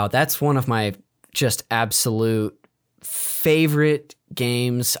 Oh, wow. That's one of my just absolute favorite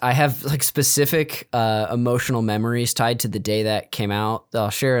games. I have like specific emotional memories tied to the day that came out that I'll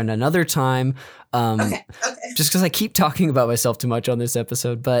share in another time. Okay. Just because I keep talking about myself too much on this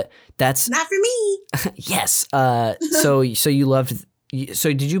episode, but that's not for me. Yes. So you loved.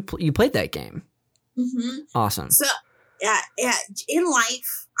 So did you played that game? Mm-hmm. Awesome. So yeah. In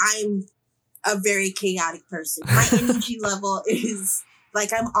life, I'm a very chaotic person. My energy level is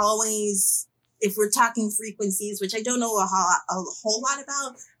like I'm always if we're talking frequencies, which I don't know a whole lot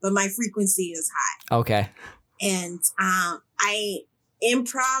about, but my frequency is high. Okay. And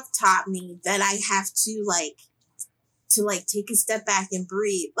improv taught me that I have to take a step back and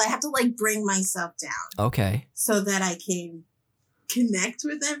breathe. I have to bring myself down. Okay. So that I can connect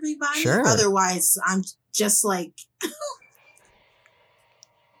with everybody. Sure. Otherwise, I'm just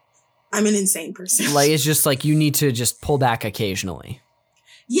I'm an insane person. It's just you need to just pull back occasionally.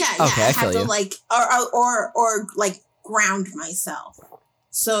 Yeah. Okay, I have to or ground myself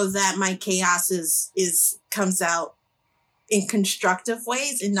so that my chaos comes out in constructive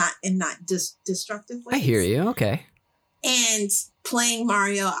ways and not destructive ways. I hear you. Okay. And playing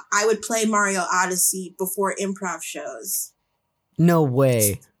Mario, I would play Mario Odyssey before improv shows. No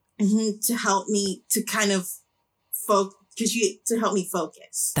way. To help me to kind of to help me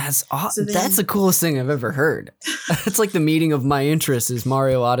focus. That's awesome. That's the coolest thing I've ever heard. It's like the meeting of my interests is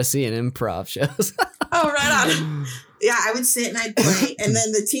Mario Odyssey and improv shows. Oh, right on. Yeah, I would sit and I'd play, and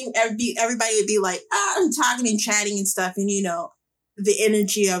then the team, everybody would be I'm talking and chatting and stuff, and the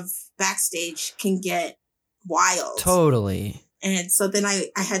energy of backstage can get wild. Totally. And so then I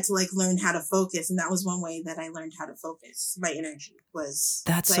had to learn how to focus, and that was one way that I learned how to focus my energy was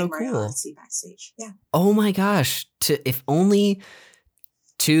that's so Mario cool. Odyssey backstage. Yeah. Oh my gosh! If only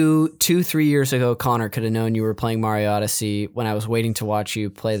 2-3 years ago, Connor could have known you were playing Mario Odyssey when I was waiting to watch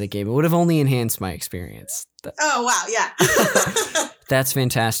you play the game. It would have only enhanced my experience. Oh wow! Yeah. That's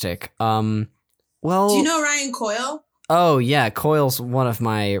fantastic. Well, do you know Ryan Coyle? Oh yeah, Coyle's one of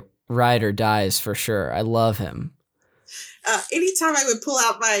my ride or dies for sure. I love him. Anytime I would pull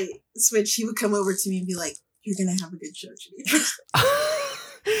out my Switch, he would come over to me and be like, "You're gonna have a good show, Janine."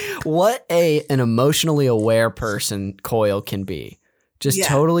 What an emotionally aware person Coyle can be. Just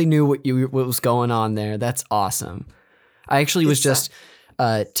totally knew what was going on there. That's awesome. I actually was just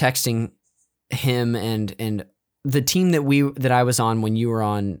texting him and the team that I was on when you were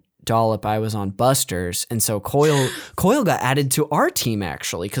on Dollop. I was on Busters, and so Coyle got added to our team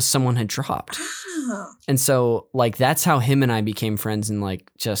actually because someone had dropped. Oh. And so that's how him and I became friends, and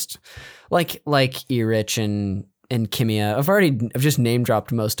just like Erich and Kimia. I've just name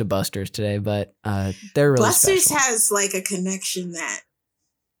dropped most of Busters today, but they're really Busters special. has a connection that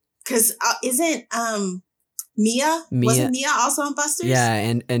because isn't Mia wasn't Mia also on Busters? Yeah,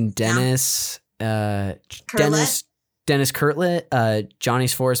 and Dennis Dennis Kurtlet,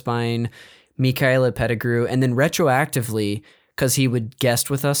 Johnny's Forestbine, Michaela Pettigrew, and then retroactively, because he would guest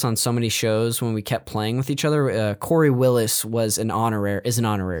with us on so many shows when we kept playing with each other, Corey Willis is an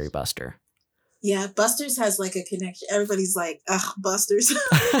honorary Buster. Yeah, Busters has a connection. Everybody's ugh, Busters.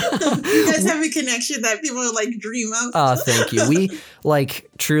 You guys have a connection that people dream of. Oh, thank you. We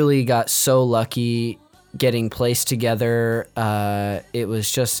truly got so lucky getting placed together. It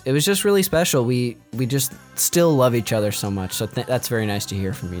was just really special. We just still love each other so much. So that's very nice to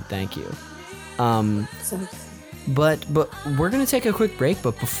hear from you. Thank you. But we're gonna take a quick break.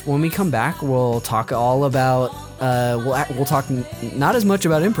 But when we come back, we'll talk all about. We'll talk not as much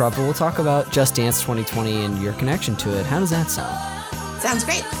about improv, but we'll talk about Just Dance 2020 and your connection to it. How does that sound? Sounds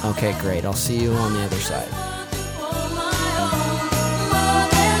great. Okay, great. I'll see you on the other side.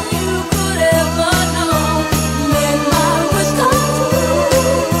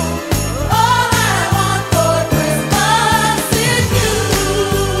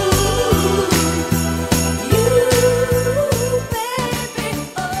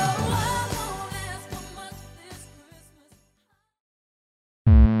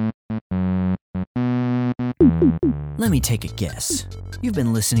 Let me take a guess. You've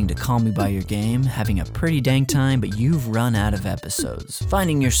been listening to Call Me By Your Game, having a pretty dang time, but you've run out of episodes,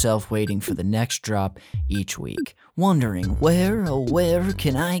 finding yourself waiting for the next drop each week, wondering where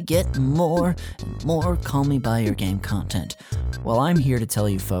can I get more and more Call Me By Your Game content. Well, I'm here to tell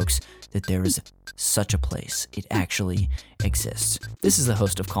you folks that there is such a place. It actually exists. This is the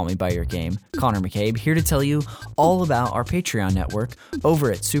host of Call Me By Your Game, Connor McCabe, here to tell you all about our Patreon network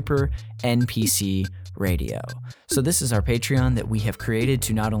over at Super NPC Radio. So this is our Patreon that we have created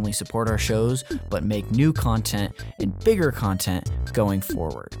to not only support our shows, but make new content and bigger content going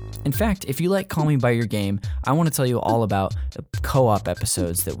forward. In fact, if you like Call Me By Your Game, I want to tell you all about the co-op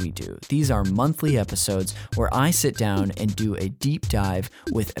episodes that we do. These are monthly episodes where I sit down and do a deep dive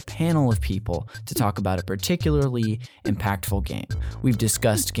with a panel of people to talk about a particularly impactful game. We've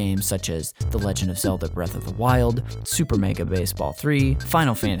discussed games such as The Legend of Zelda Breath of the Wild, Super Mega Baseball 3,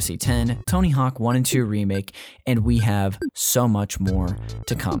 Final Fantasy X, Tony Hawk 1 and 2 2 remake, and we have so much more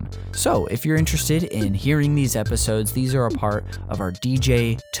to come. So if you're interested in hearing these episodes, these are a part of our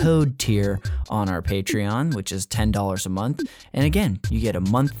DJ Toad tier on our Patreon, which is $10 a month. And again, you get a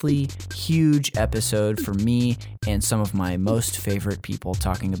monthly huge episode from me and some of my most favorite people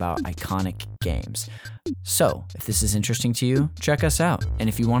talking about iconic games. So if this is interesting to you, check us out. And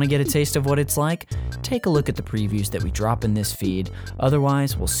if you want to get a taste of what it's like, take a look at the previews that we drop in this feed.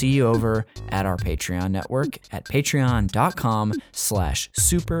 Otherwise, we'll see you over at our Patreon network at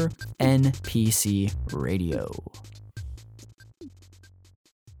patreon.com/supernpcradio.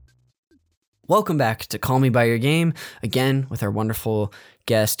 Welcome back to Call Me By Your Game, again with our wonderful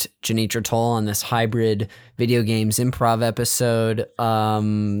guest, Janitra Toll, on this hybrid video games improv episode.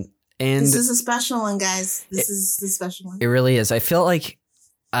 And this is a special one, guys. This is the special one. It really is. I feel like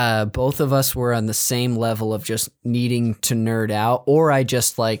both of us were on the same level of just needing to nerd out, or I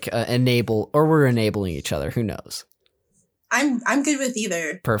just like we're enabling each other. Who knows? I'm good with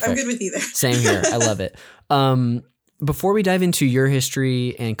either. Perfect. I'm good with either. Same here. I love it. Before we dive into your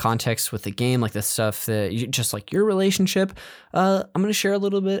history and context with the game, like the stuff that just like your relationship, I'm going to share a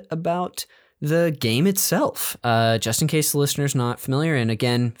little bit about the game itself, just in case the listener's not familiar. And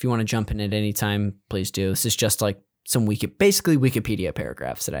again, if you want to jump in at any time, please do. This is just like some basically Wikipedia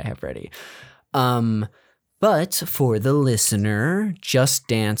paragraphs that I have ready. But for the listener, Just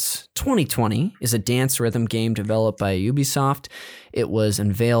Dance 2020 is a dance rhythm game developed by Ubisoft. It was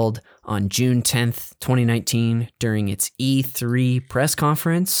unveiled on June 10th, 2019 during its E3 press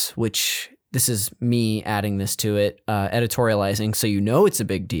conference, which this is me adding this to it, editorializing, so you know it's a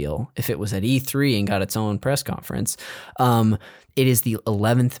big deal if it was at E3 and got its own press conference. It is the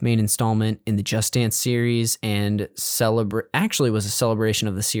 11th main installment in the Just Dance series and actually was a celebration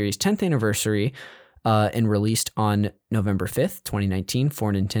of the series' 10th anniversary, and released on November 5th, 2019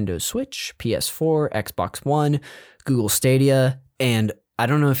 for Nintendo Switch, PS4, Xbox One, Google Stadia, and I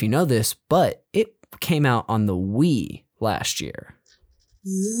don't know if you know this, but it came out on the Wii last year.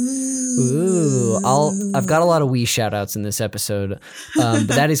 Ooh, I've got a lot of Wii shout outs in this episode, but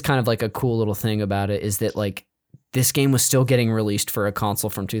that is kind of like a cool little thing about it is that like this game was still getting released for a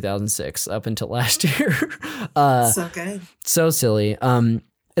console from 2006 up until last year. So good. So silly.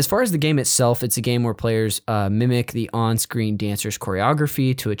 As far as the game itself, it's a game where players mimic the on-screen dancer's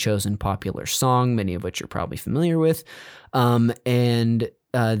choreography to a chosen popular song, many of which you're probably familiar with. And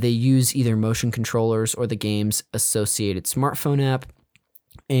they use either motion controllers or the game's associated smartphone app.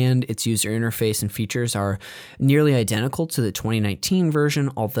 And its user interface and features are nearly identical to the 2019 version,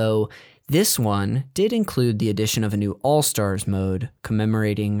 although this one did include the addition of a new All-Stars mode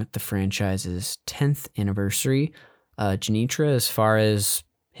commemorating the franchise's 10th anniversary. Janitra, as far as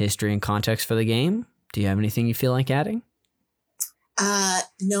history and context for the game, do you have anything you feel like adding?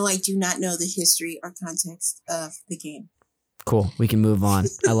 No, I do not know the history or context of the game. Cool. We can move on.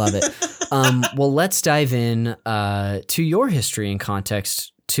 I love it. Well, let's dive in to your history and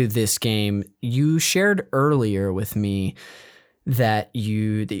context to this game. You shared earlier with me that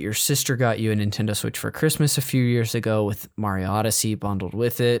your sister got you a Nintendo Switch for Christmas a few years ago with Mario Odyssey bundled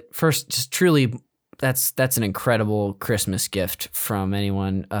with it. First, just truly, that's an incredible Christmas gift from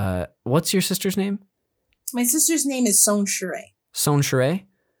anyone. What's your sister's name? My sister's name is Son Sheree. Son Sheree?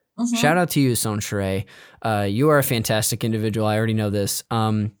 Mm-hmm. Shout out to you, Son Sheree. You are a fantastic individual. I already know this.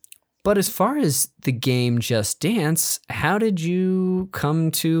 But as far as the game Just Dance, how did you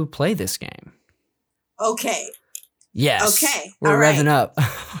come to play this game? Okay. Yes. Okay. We're revving up.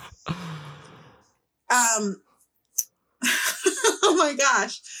 Oh my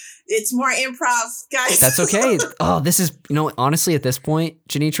gosh. It's more improv, guys. That's okay. Oh, this is, honestly, at this point,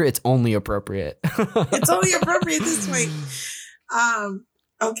 Janitra, it's only appropriate. It's only appropriate at this point.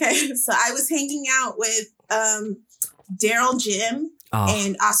 Okay. So I was hanging out with Daryl Jim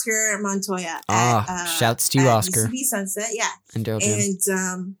and Oscar Montoya. Shouts to you, Oscar. UCB Sunset, yeah. And Daryl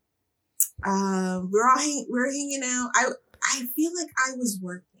Jim. And we're hanging out. I feel like I was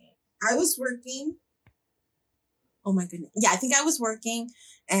working. Oh my goodness. Yeah, I think I was working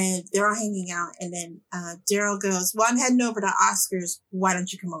and they're all hanging out. And then Daryl goes, well, I'm heading over to Oscar's. Why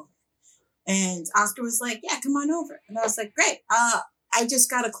don't you come over? And Oscar was like, yeah, come on over. And I was like, great. I just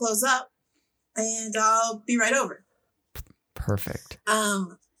got to close up and I'll be right over. Perfect.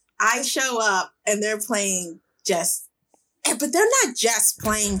 I show up and they're playing but they're not just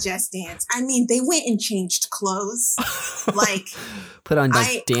playing Just Dance. I mean, they went and changed clothes. Like put on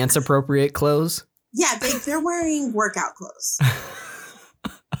dance appropriate clothes. Yeah, they're wearing workout clothes.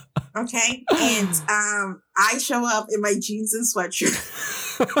 Okay. And I show up in my jeans and sweatshirt.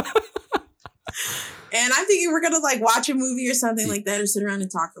 And I'm thinking we're going to like watch a movie or something like that or sit around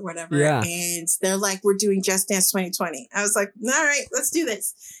and talk or whatever. Yeah. And they're like, we're doing Just Dance 2020. I was like, all right, let's do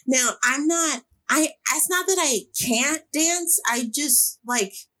this. Now, it's not that I can't dance. I just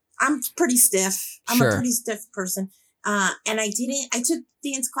like, I'm pretty stiff. I'm Sure. a pretty stiff person. And I took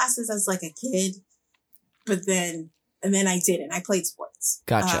dance classes as like a kid, and then I didn't. I played sports.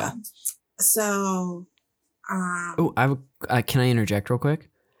 Gotcha. Can I interject real quick?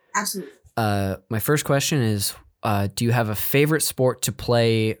 Absolutely. My first question is, do you have a favorite sport to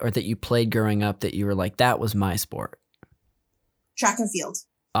play or that you played growing up that you were like, that was my sport? Track and field.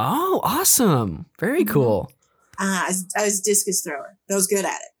 Oh, awesome. Very Mm-hmm. cool. I was a discus thrower. I was good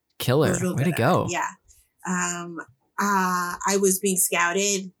at it. Killer. Way to go. Yeah. I was being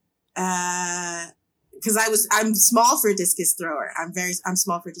scouted because I'm small for a discus thrower. I'm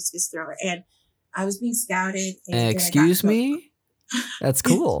small for a discus thrower, and I was being scouted. And Excuse me? That's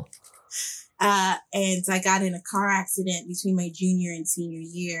cool. And I got in a car accident between my junior and senior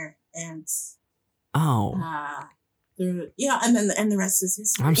year, and Oh, and the rest is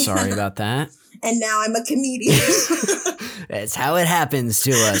history. I'm sorry about that. And now I'm a comedian. That's how it happens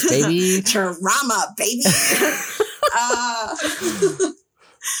to us, baby. Trauma, baby.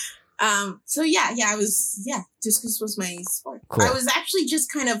 Discus was my sport. Cool. I was actually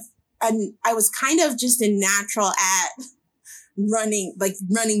just kind of just a natural at running,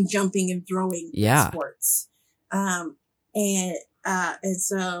 jumping, and throwing sports. And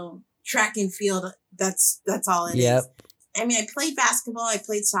so track and field, that's all it is. I mean, I played basketball, I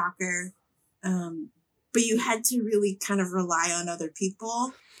played soccer, but you had to really kind of rely on other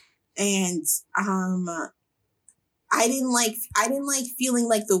people. And I didn't like feeling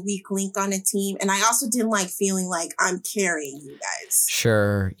like the weak link on a team. And I also didn't like feeling like I'm carrying you guys.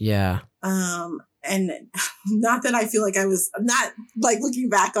 Sure. Yeah. And not that I feel like I was not like looking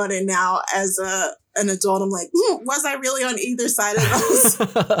back on it now as an adult. I'm like, was I really on either side of those?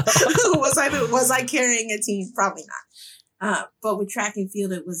 was I carrying a team? Probably not. But with track and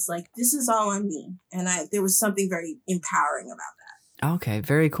field, it was like, this is all on me. And there was something very empowering about that. Okay.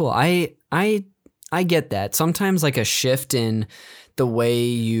 Very cool. I get that. Sometimes like a shift in the way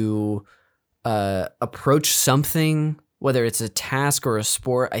you approach something, whether it's a task or a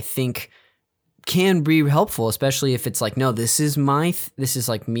sport, I think can be helpful, especially if it's like, no, this is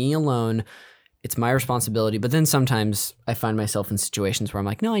like me alone. It's my responsibility. But then sometimes I find myself in situations where I'm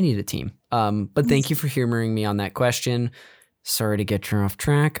like, no, I need a team. But thank you for humoring me on that question. Sorry to get you off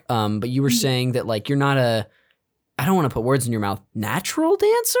track. But you were saying that like, you're not I don't want to put words in your mouth, natural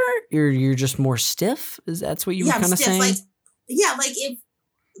dancer? You're just more stiff? That's what you were kind of saying? Like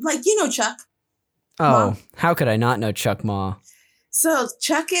you know Chuck. Oh, Ma. How could I not know Chuck Ma? So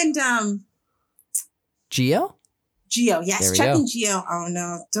Chuck and Gio? Gio, yes. Chuck and Gio. Oh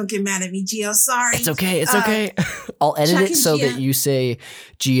no, don't get mad at me, Gio. Sorry. It's okay. It's okay. I'll edit Chuck it so Gio. That you say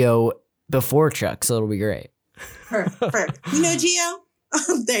Gio before Chuck, so it'll be great. Perfect. You know Gio?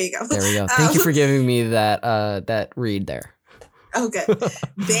 There you go. There we go. Thank you for giving me that read there. Oh, good.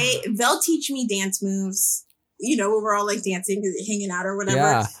 They'll teach me dance moves. You know, when we're all like dancing, hanging out or whatever.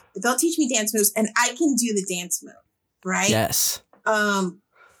 Yeah. They'll teach me dance moves, and I can do the dance move, right? Yes. But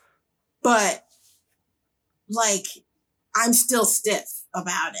like, I'm still stiff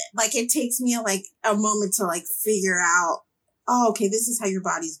about it. Like, it takes me like a moment to like figure out, oh, okay, this is how your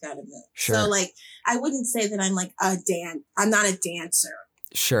body's got to move. Sure. So like, I wouldn't say that I'm like I'm not a dancer.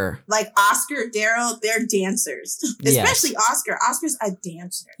 Sure. Like Oscar, Daryl, they're dancers. Especially Oscar. Oscar's a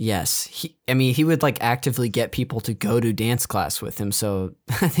dancer. Yes. He would like actively get people to go to dance class with him. So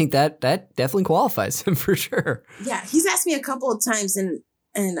I think that definitely qualifies him for sure. Yeah. He's asked me a couple of times and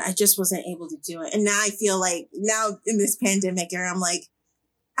I just wasn't able to do it. And now I feel like now in this pandemic era, I'm like,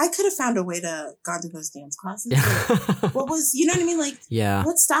 I could have found a way to go to those dance classes. What was, you know what I mean? Like, yeah.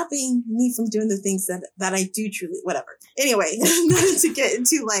 What's stopping me from doing the things that I do truly, whatever. Anyway, not to get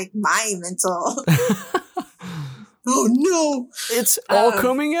into like my mental. Oh no. It's all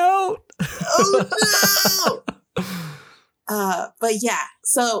coming out. Oh no. But yeah,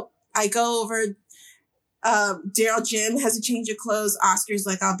 so I go over, Daryl Jim has a change of clothes. Oscar's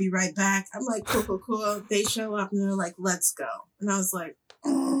like, I'll be right back. I'm like, cool. They show up and they're like, let's go. And I was like,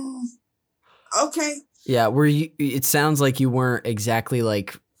 okay. Yeah, it sounds like you weren't exactly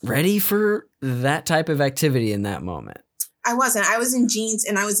like ready for that type of activity in that moment. I wasn't. I was in jeans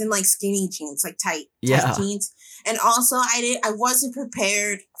and I was in like skinny jeans, like tight jeans. And also I wasn't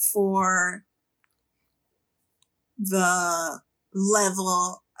prepared for the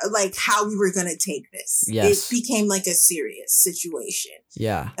level like how we were going to take this. Yes. It became like a serious situation.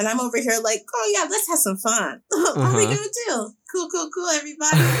 Yeah. And I'm over here like, oh yeah, let's have some fun. What are we going to do? Cool,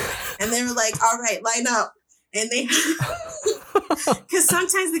 everybody. And they were like, all right, line up. And they, because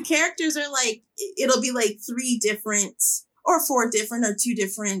sometimes the characters are like, it'll be like 3 different or 4 different or 2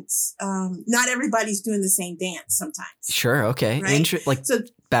 different. Not everybody's doing the same dance sometimes. Sure. Okay. Right? Like So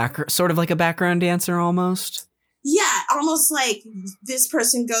sort of like a background dancer almost. yeah, almost like this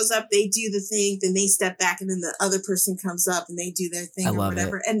person goes up, they do the thing, then they step back, and then the other person comes up and they do their thing I or love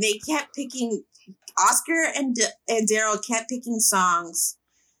whatever. And they kept picking, Oscar and Daryl kept picking songs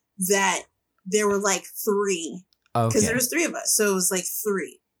that there were like 3, because Okay. there was 3 of us, so it was like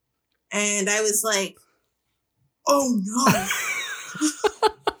 3. And I was like, oh no,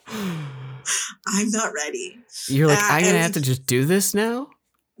 I'm not ready. You're like, I'm gonna and have to just do this now.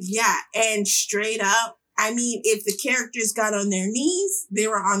 Yeah, and straight up, I mean, if the characters got on their knees, they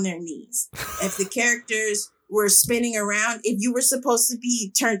were on their knees. If the characters were spinning around, if you were supposed to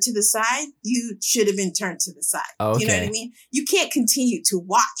be turned to the side, you should have been turned to the side. Okay. You know what I mean? You can't continue to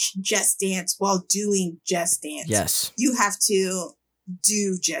watch Just Dance while doing Just Dance. Yes. You have to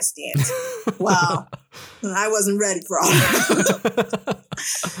do Just Dance. Well, I wasn't ready for all that.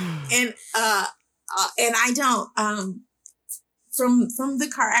 And I don't, from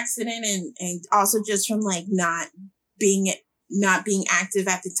the car accident and also just from like not being active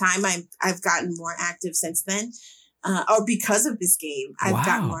at the time, I've gotten more active since then. Or because of this game, I've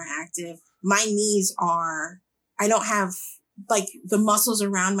gotten more active. My knees I don't have, like, the muscles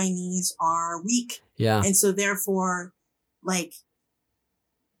around my knees are weak. Yeah. And so therefore, like,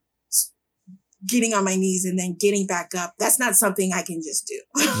 getting on my knees and then getting back up, that's not something I can just do.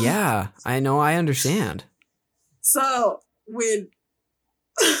 Yeah. I know. I understand. So when,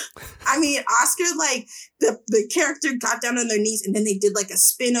 I mean, Oscar, like, the character got down on their knees and then they did like a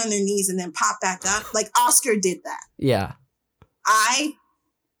spin on their knees and then pop back up. Like, Oscar did that. Yeah. I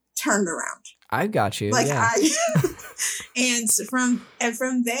turned around. I got you. Like, yeah. and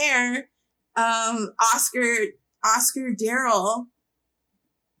from there, Oscar, Daryl,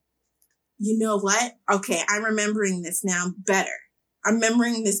 you know what? Okay, I'm remembering this now better. I'm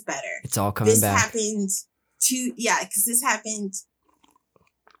remembering this better. It's all coming This back. happened because this happened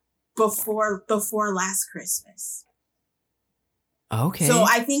before last Christmas. Okay. So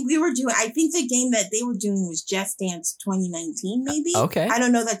I think the game that they were doing was Just Dance 2019, maybe. Okay. I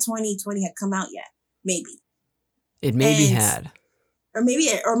don't know that 2020 had come out yet. Maybe. It maybe and- had. Or maybe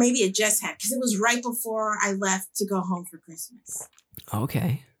it just had, because it was right before I left to go home for Christmas.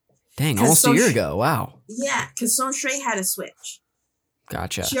 Okay. Dang, 'Cause almost a year ago. Wow. Yeah, because Sonstray had a Switch.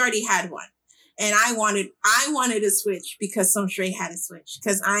 Gotcha. She already had one. And I wanted a Switch because Sonstray had a Switch.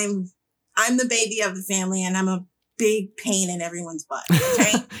 Because I'm the baby of the family and I'm a big pain in everyone's butt.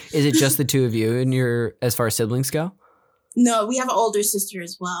 Okay? Is it just the 2 of you and as far as siblings go? No, we have an older sister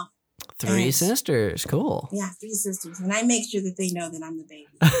as well. 3 And- sisters. Cool. Yeah, 3 sisters. And I make sure that they know that I'm the baby.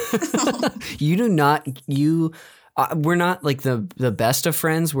 You do not, we're not like the best of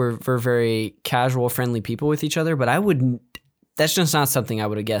friends. We're very casual, friendly people with each other, but that's just not something I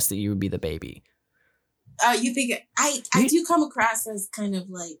would have guessed that you would be the baby. You think I do come across as kind of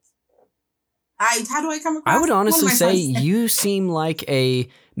like, how do I come across? I would honestly What am I say supposed to you seem like a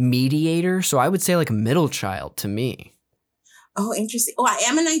mediator, so I would say like a middle child to me. Oh, interesting. Oh, I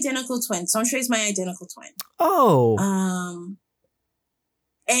am an identical twin. Sonstray's my identical twin. Oh.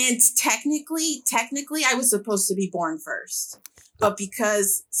 And technically, I was supposed to be born first. But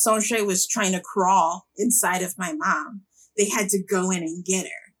because Sonstray was trying to crawl inside of my mom, they had to go in and get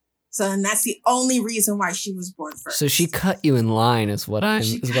her. So, and that's the only reason why she was born first. So she cut you in line is what I'm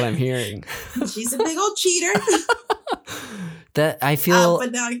hearing. She's a big old cheater. That I feel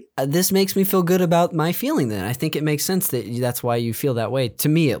but now, this makes me feel good about my feeling then. I think it makes sense that's why you feel that way, to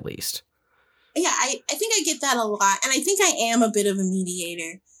me at least. yeah, I think I get that a lot. And I think I am a bit of a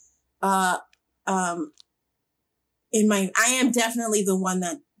mediator. I am definitely the one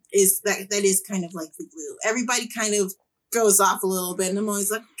that is kind of like the glue. Everybody kind of goes off a little bit and I'm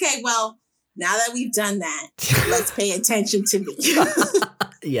always like, okay, well, now that we've done that, let's pay attention to me.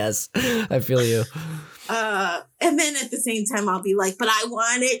 Yes, I feel you. And then at the same time, I'll be like, but I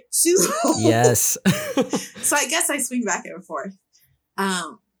want it to. Yes. So I guess I swing back and forth.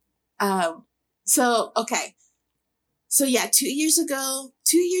 So, okay. So yeah, 2 years ago,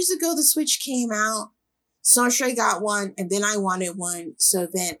 the Switch came out. Sonstray got one and then I wanted one. So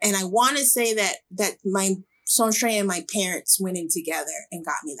then, and I want to say that my Sonstray and my parents went in together and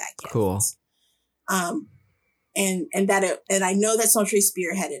got me that gift. Cool. And I know that Sonstray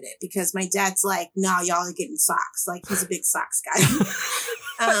spearheaded it because my dad's like, no, y'all are getting socks. Like, he's a big socks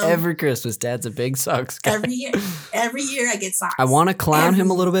guy. Every Christmas, Dad's a big socks guy. Every year I get socks. I want to clown him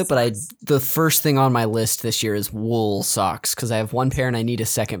a little bit, but the first thing on my list this year is wool socks because I have one pair and I need a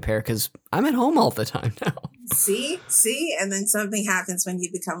second pair because I'm at home all the time now. See, and then something happens when you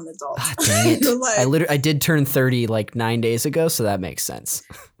become an adult. Ah, dang it. Like, I did turn 30 like 9 days ago, so that makes sense.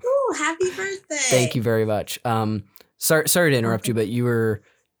 ooh, happy birthday! Thank you very much. Sorry to interrupt you, but you were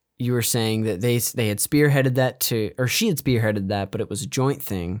saying that they had spearheaded that or she had spearheaded that, but it was a joint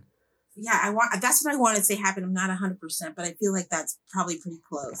thing. Yeah, that's what I want to say happened. I'm not 100%, but I feel like that's probably pretty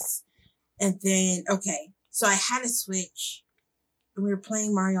close. And then, okay, so I had a Switch, and we were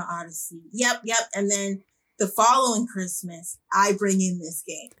playing Mario Odyssey. Yep. And then the following Christmas, I bring in this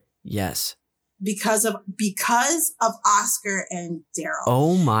game. Yes. Because of Oscar and Daryl.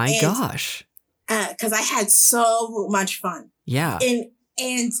 Oh my gosh. Because I had so much fun. Yeah.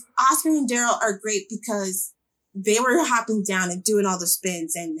 And Oscar and Daryl are great because they were hopping down and doing all the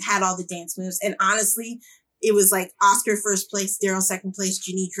spins and had all the dance moves. And honestly, it was like Oscar first place, Daryl second place,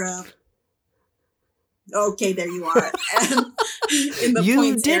 Ginny drove. Okay, there you are. And in the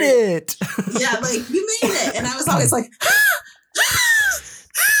you did it. Yeah, like you made it. And I was always like,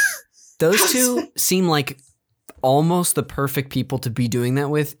 those two seem like almost the perfect people to be doing that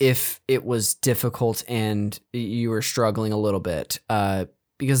with if it was difficult and you were struggling a little bit.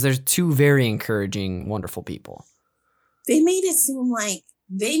 Because there's two very encouraging, wonderful people. They made it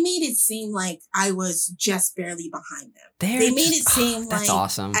seem like I was just barely behind them. They made it seem that's like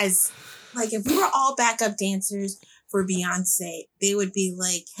awesome. As like if we were all backup dancers for Beyonce, they would be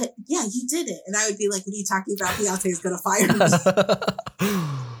like, hey, yeah, you did it. And I would be like, what are you talking about? Beyonce's gonna fire me.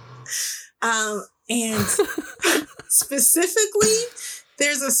 And specifically,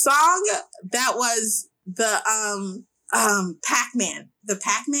 there's a song that was the Pac-Man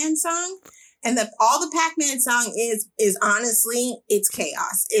song. And all the Pac-Man song is honestly, it's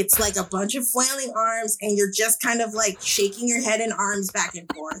chaos. It's like a bunch of flailing arms and you're just kind of like shaking your head and arms back and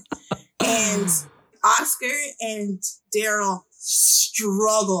forth. And Oscar and Daryl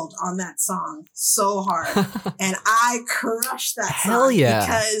struggled on that song so hard. And I crushed that song. Hell yeah.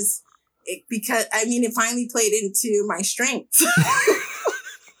 Because I mean, it finally played into my strengths.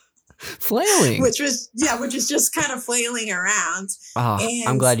 Flailing. Which was just kind of flailing around. Oh, and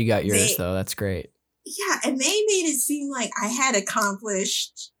I'm glad you got yours though. That's great. Yeah, and they made it seem like I had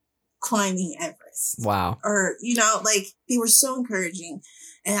accomplished climbing Everest. Wow. Or, like they were so encouraging.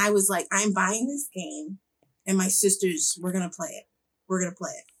 And I was like, I'm buying this game and my sisters, we're going to play it. We're going to play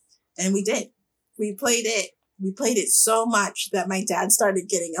it. And we did. We played it. We played it so much that my dad started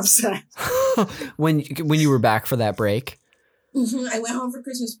getting upset. When you were back for that break? Mm-hmm. I went home for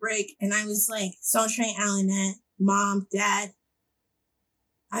Christmas break and I was like, Sunshine, Alanette, Mom, Dad,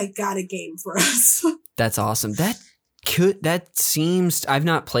 I got a game for us. That's awesome. That seems, I've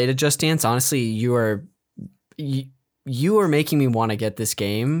not played a Just Dance. Honestly, you are making me want to get this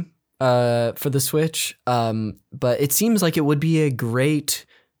game for the Switch. But it seems like it would be a great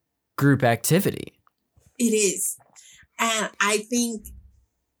group activity. It is. And I think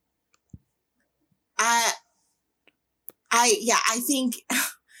I think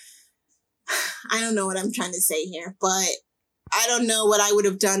I don't know what I'm trying to say here, but I don't know what I would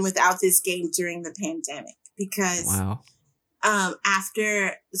have done without this game during the pandemic because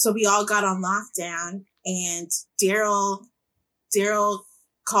so we all got on lockdown and Daryl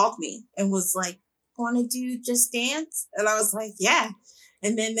called me and was like, want to do Just Dance? And I was like, yeah.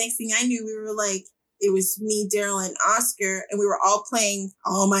 And then next thing I knew, we were like, it was me, Daryl, and Oscar, and we were all playing.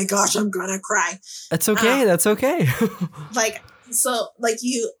 Oh my gosh, I'm gonna cry. That's okay. That's okay.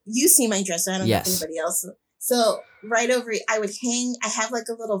 You see my dresser. I don't know if anybody else. So right over it, I have like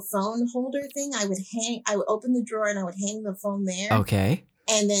a little phone holder thing. I would open the drawer and I would hang the phone there. Okay.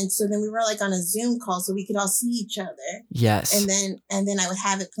 And then we were like on a Zoom call so we could all see each other. Yes. And then I would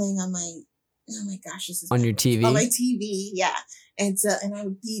have it playing on my, oh my gosh, this is on your TV. On my TV, yeah. And I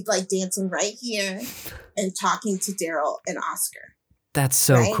would be like dancing right here and talking to Daryl and Oscar. That's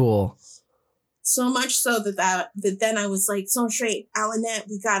so cool. So much so that then I was like, so straight, Alanette,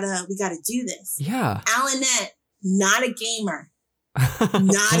 we gotta do this. Yeah. Alanette, not a gamer.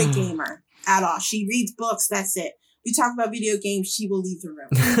 Not a gamer at all. She reads books, that's it. We talk about video games, she will leave the room.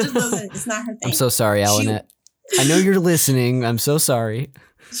 It's not her thing. I'm so sorry, Alanette. I know you're listening. I'm so sorry.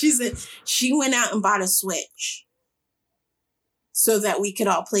 She went out and bought a Switch so that we could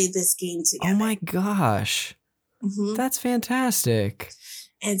all play this game together. Oh my gosh. Mm-hmm. That's fantastic.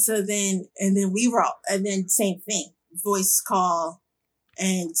 And so then we were all, and then same thing, voice call,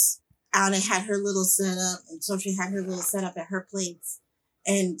 and Anna had her little setup, and Sophie had her little setup at her place,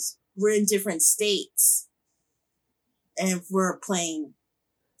 and we're in different states, and we're playing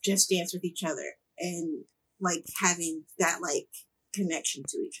Just Dance with each other and like having that like connection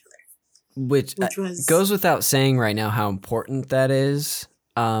to each other. Which was goes without saying right now how important that is.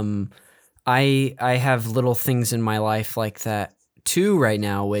 I have little things in my life like that too right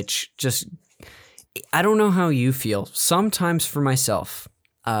now, which just, I don't know how you feel. Sometimes for myself,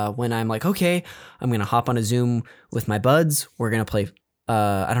 when I'm like, okay, I'm going to hop on a Zoom with my buds. We're going to play,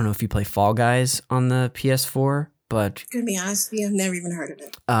 I don't know if you play Fall Guys on the PS4, but to be honest with you, I've never even heard of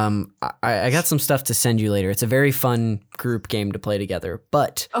it. I got some stuff to send you later. It's a very fun group game to play together,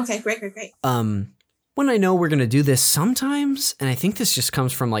 but okay, great. when I know we're going to do this sometimes, and I think this just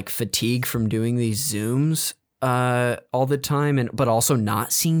comes from like fatigue from doing these Zooms all the time, but also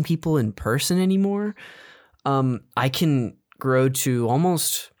not seeing people in person anymore, I can grow to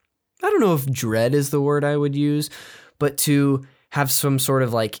almost, I don't know if dread is the word I would use, but to have some sort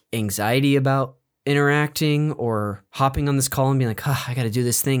of like anxiety about interacting or hopping on this call and being like, I got to do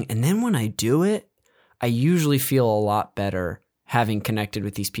this thing. And then when I do it, I usually feel a lot better having connected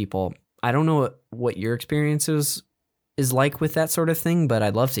with these people. I don't know what your experience is like with that sort of thing, but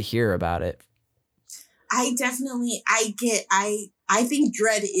I'd love to hear about it. I think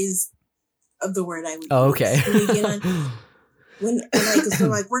dread is the word I would use. Oh, okay.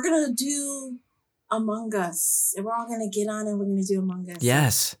 We're going to do Among Us. And we're all going to get on and we're going to do Among Us.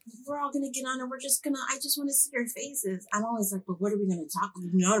 Yes. We're all going to get on and I just want to see your faces. I'm always like, but what are we going to talk about?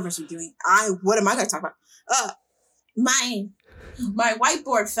 None of us are doing, what am I going to talk about? My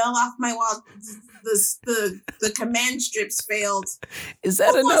whiteboard fell off my wall. The command strips failed. Is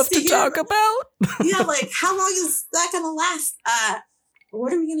that enough to talk about? Yeah, like how long is that gonna last?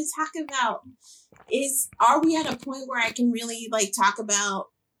 What are we gonna talk about? Are we at a point where I can really like talk about?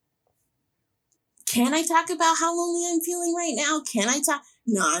 Can I talk about how lonely I'm feeling right now? Can I talk?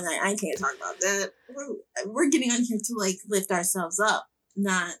 No, I can't talk about that. We're getting on here to like lift ourselves up,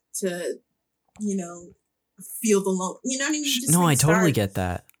 not to, feel the low. You know what I mean? Just, no, I totally get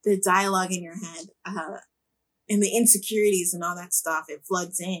that. The dialogue in your head and the insecurities and all that stuff, it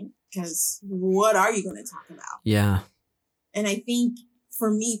floods in because what are you going to talk about? Yeah. And I think for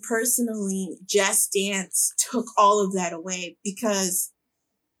me personally, Just Dance took all of that away because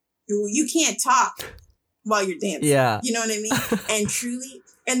you can't talk while you're dancing. Yeah. You know what I mean? And truly,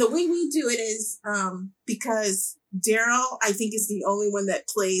 and the way we do it is because Daryl, I think, is the only one that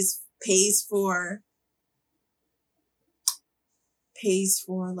pays for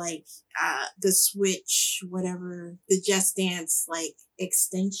like the Switch, whatever, the Just Dance like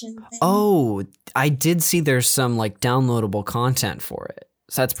extension thing. Oh, I did see there's some like downloadable content for it.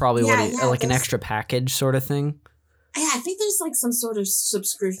 So that's probably like an extra package sort of thing. Yeah, I think there's like some sort of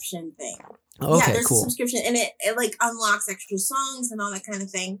subscription thing. Okay, there's cool. a subscription and it like unlocks extra songs and all that kind of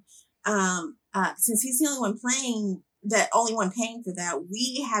thing. Since he's the only one paying for that,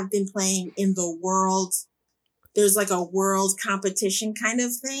 we have been playing in the world. There's like a world competition kind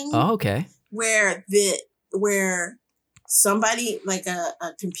of thing. Oh, okay. Where somebody, like a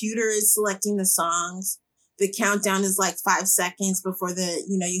computer is selecting the songs. The countdown is like 5 seconds before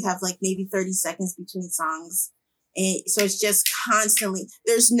you have like maybe 30 seconds between songs. And so it's just constantly,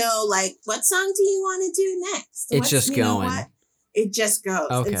 there's no like, what song do you want to do next? It's just going. It just goes.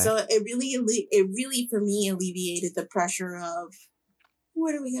 Okay. And so it really for me alleviated the pressure of,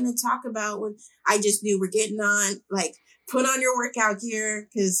 what are we going to talk about? I just knew we're getting on, like, put on your workout gear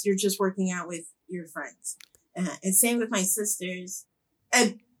because you're just working out with your friends. And same with my sisters.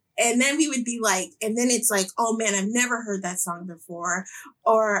 And then we would be like, and then it's like, oh man, I've never heard that song before.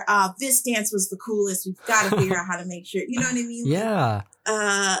 Or this dance was the coolest. We've got to figure out how to make sure. You know what I mean? Yeah.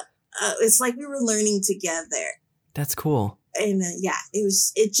 It's like we were learning together. That's cool. And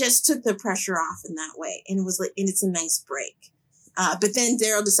it just took the pressure off in that way. And it's a nice break. But then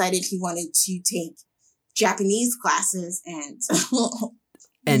Daryl decided he wanted to take Japanese classes and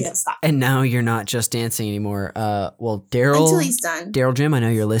now you're not just dancing anymore. Well, Daryl, until he's done. Daryl Jim, I know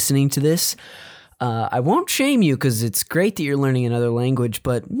you're listening to this. I won't shame you because it's great that you're learning another language,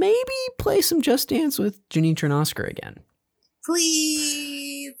 but maybe play some Just Dance with Janine Chernosker again.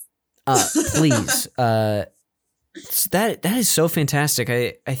 Please. Please. That is so fantastic.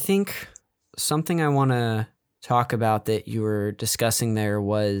 I think something I want to talk about that you were discussing there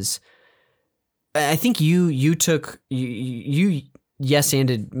was, I think you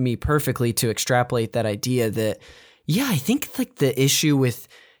yes-anded me perfectly to extrapolate that idea that, I think like the issue with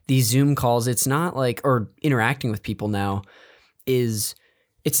these Zoom calls, it's not like, or interacting with people now it's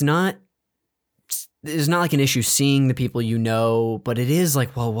not like an issue seeing the people but it is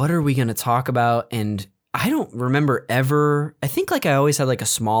like, well, what are we going to talk about? And I don't remember ever, I think like I always had like a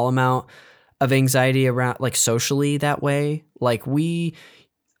small amount of anxiety around like socially that way. Like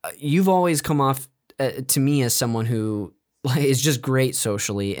you've always come off to me as someone who like is just great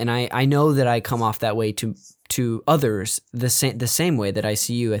socially, and I know that I come off that way to others the same way that I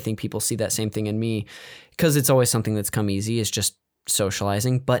see you. I think people see that same thing in me because it's always something that's come easy. It's just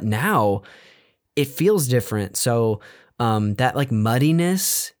socializing, but now it feels different. So that like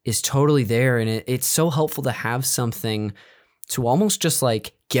muddiness is totally there, and it's so helpful to have something to almost just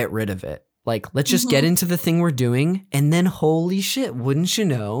like get rid of it. Like, let's just get into the thing we're doing, and then holy shit, wouldn't you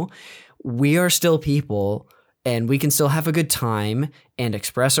know, we are still people, and we can still have a good time and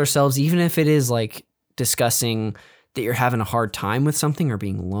express ourselves, even if it is like discussing that you're having a hard time with something or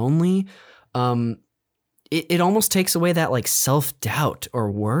being lonely. It almost takes away that like self-doubt or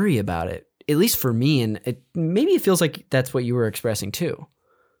worry about it, at least for me. And maybe it feels like that's what you were expressing too.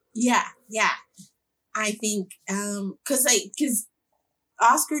 Yeah. I think, cause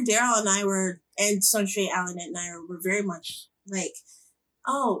Oscar, Daryl, and I and Sunshay, Allen, and I were very much like,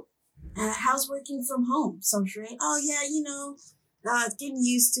 oh, how's working from home, Sunshay? Oh yeah, getting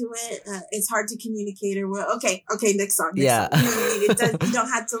used to it. It's hard to communicate or what. Okay, next song. Yeah. Song. You don't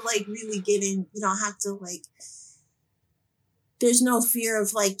have to like really get in. You don't have to like, there's no fear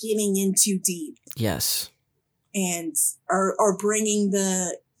of like getting in too deep. Yes. And, or bringing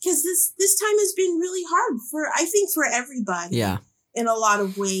because this time has been really hard I think for everybody. Yeah. In a lot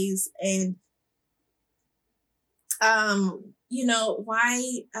of ways. And, why,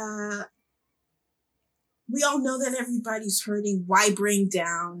 we all know that everybody's hurting. Why bring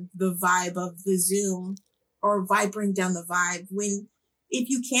down the vibe of the Zoom, or why bring down the vibe when, if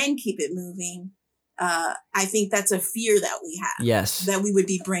you can keep it moving, I think that's a fear that we have. Yes. That we would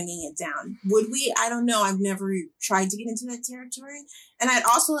be bringing it down. Would we? I don't know. I've never tried to get into that territory. And I'd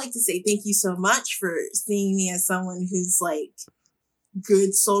also like to say thank you so much for seeing me as someone who's like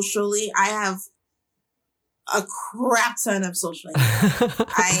good socially. I have a crap ton of social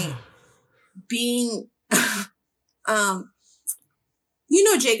anxiety.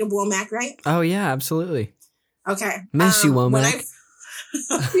 Jacob Womack, right? Oh yeah, absolutely. Okay. Miss you, Womack.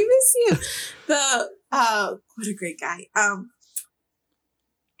 We miss you. What a great guy.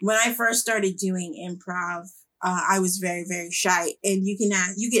 When I first started doing improv, I was very, very shy. And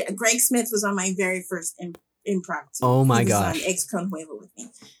Greg Smith was on my very first improv team. Oh my he was gosh. on Ex Con Huevo with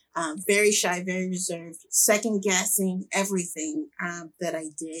me. Very shy, very reserved, second guessing everything that I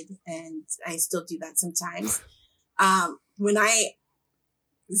did. And I still do that sometimes.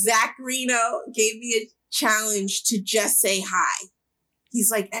 Zach Reno gave me a challenge to just say hi.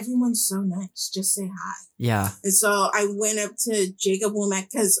 He's like, everyone's so nice. Just say hi. Yeah. And so I went up to Jacob Womack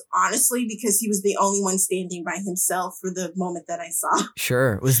because he was the only one standing by himself for the moment that I saw.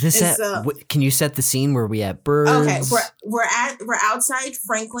 Sure. Was this can you set the scene where we at Birds? Okay. We're outside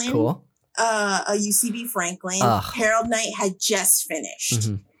Franklin. Cool. A UCB Franklin. Ugh. Harold Knight had just finished.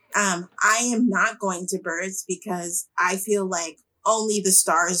 Mm-hmm. I am not going to Birds because I feel like only the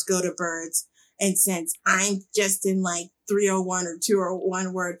stars go to Birds. And since I'm just in like 301 or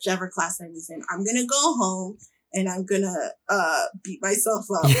 201, whichever class I was in, I'm going to go home and I'm going to beat myself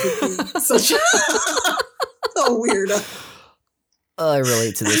up for being such a weirdo. I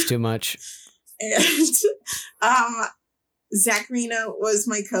relate to this too much. And Zach Reno was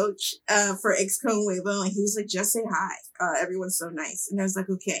my coach for Ex Con Huevo, and he was like, just say hi. Everyone's so nice. And I was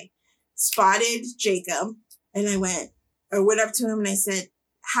like, okay. Spotted Jacob, and I went up to him and I said,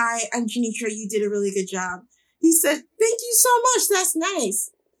 hi, I'm Janitra. You did a really good job. He said, thank you so much. That's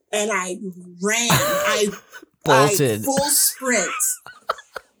nice. And I ran. I bolted. Full sprint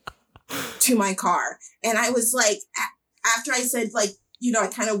to my car. And I was like, after I said, like, I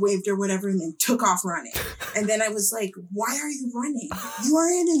kind of waved or whatever and then took off running. And then I was like, why are you running? You are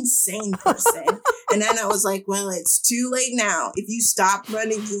an insane person. And then I was like, well, it's too late now. If you stop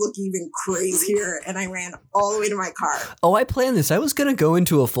running, you look even crazier. And I ran all the way to my car. Oh, I planned this. I was going to go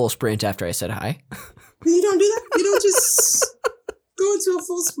into a full sprint after I said hi. You don't do that? You don't just go into a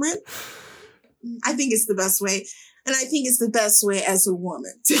full sprint? I think it's the best way. And I think it's the best way as a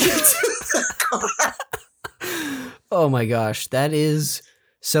woman to get to the car. Oh my gosh, that is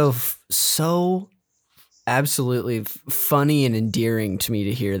so absolutely funny and endearing to me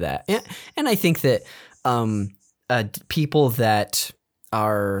to hear that. And I think that people that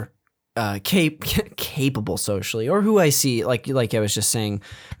are capable socially, or who I see, like I was just saying,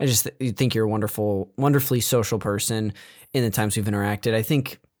 I just think you're a wonderfully social person in the times we've interacted. I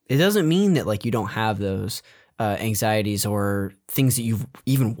think it doesn't mean that like you don't have those anxieties or things that you've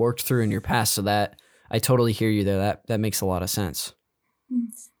even worked through in your past. So that I totally hear you there. That makes a lot of sense.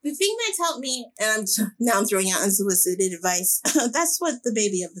 The thing that's helped me, and now I'm throwing out unsolicited advice. That's what the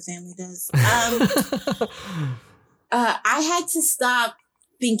baby of the family does. I had to stop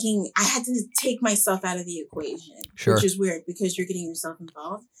thinking I had to take myself out of the equation, Sure. which is weird because you're getting yourself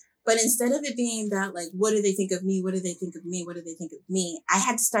involved. But instead of it being that, like, what do they think of me? What do they think of me? What do they think of me? I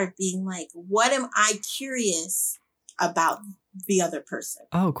had to start being like, what am I curious about the other person?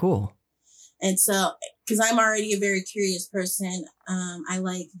 Oh, cool. And so, because I'm already a very curious person, I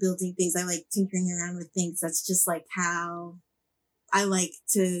like building things. I like tinkering around with things. That's just like how I like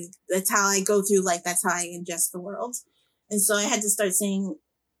to, that's how I go through life. That's how I ingest the world. And so I had to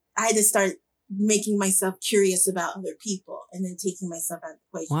start making myself curious about other people and then taking myself out of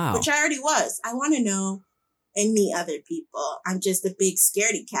the equation, Wow. which I already was. I want to know and meet other people. I'm just a big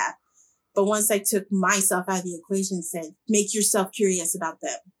scaredy cat. But once I took myself out of the equation and said, make yourself curious about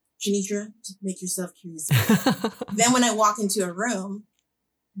them. Janitra, make yourself curious. Then when I walk into a room,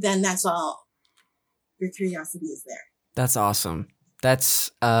 then that's all. Your curiosity is there. That's awesome.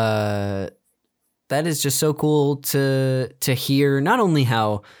 That's that is just so cool to hear, not only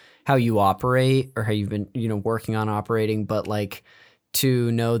how you operate or how you've been, working on operating, but like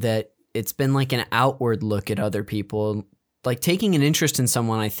to know that it's been like an outward look at other people. Like taking an interest in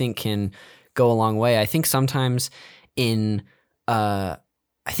someone, I think can go a long way. I think sometimes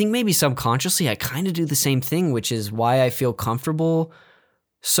I think maybe subconsciously I kind of do the same thing, which is why I feel comfortable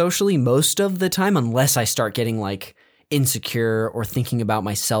socially most of the time, unless I start getting like insecure or thinking about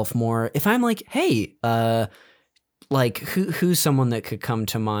myself more. If I'm like, hey, like who's someone that could come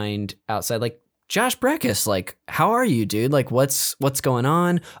to mind outside? Like Josh Breckus, like, how are you, dude? Like, what's going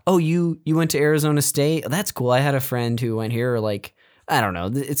on? Oh, you went to Arizona State? That's cool. I had a friend who went here. Or like, I don't know.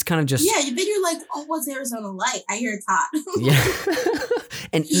 It's kind of just then you're like, oh, what's Arizona like? I hear it's hot. Yeah.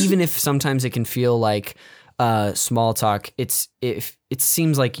 And even if sometimes it can feel like small talk, it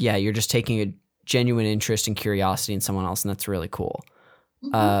seems like, yeah, you're just taking a genuine interest and curiosity in someone else, and that's really cool.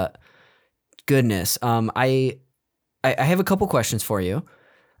 Mm-hmm. Goodness. I have a couple questions for you.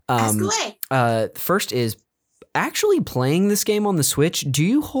 Ask away. First is, actually playing this game on the Switch, do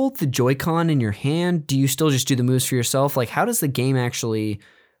you hold the Joy-Con in your hand? Do you still just do the moves for yourself? Like, how does the game actually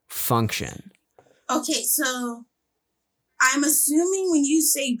function? Okay, so I'm assuming when you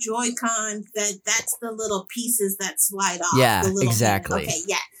say Joy-Con that's the little pieces that slide off. Yeah, the little exactly. Okay,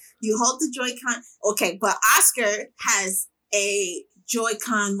 yeah. You hold the Joy-Con. Okay, but Oscar has a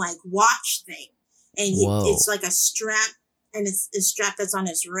Joy-Con like watch thing. And it's like a strap, and it's a strap that's on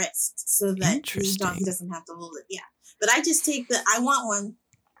his wrist so that he doesn't have to hold it. Yeah. But I just take I want one.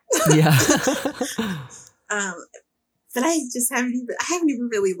 Yeah. But I haven't even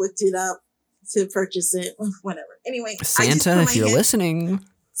really looked it up to purchase it. Whatever. Anyway. Santa, if you're listening.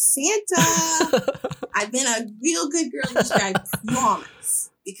 Santa. I've been a real good girl this year, I promise.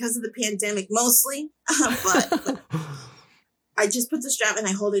 Because of the pandemic mostly. But I just put the strap and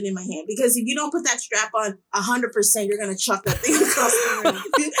I hold it in my hand, because if you don't put that strap on 100%, you're going to chuck that thing across the room.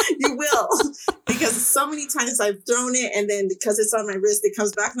 You will, because so many times I've thrown it, and then because it's on my wrist, it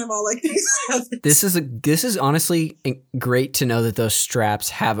comes back and I'm all like, this is honestly great to know that those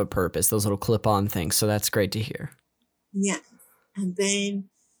straps have a purpose, those little clip-on things. So that's great to hear. Yeah. And then,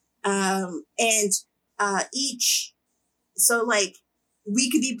 so like,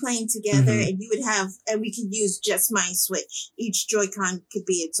 we could be playing together, and you would have, and we could use just my Switch. Each Joy-Con could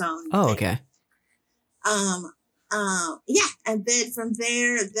be its own. Oh, thing. okay. Yeah. And then from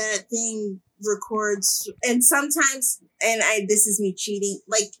there, that thing records, and sometimes, this is me cheating,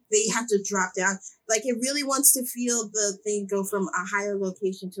 like they have to drop down. Like it really wants to feel the thing go from a higher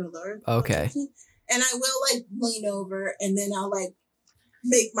location to a lower location. And I will like lean over, and then I'll like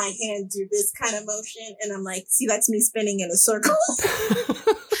make my hand do this kind of motion, and I'm like, see, that's me spinning in a circle.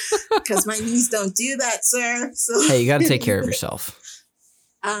 Because my knees don't do that, sir. So hey, you got to take care of yourself.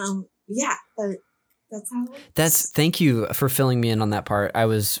 Yeah, but that's how it works. Thank you for filling me in on that part. I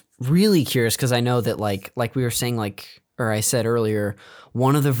was really curious, because I know that like we were saying, or I said earlier,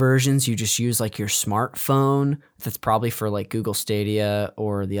 one of the versions you just use like your smartphone. That's probably for like Google Stadia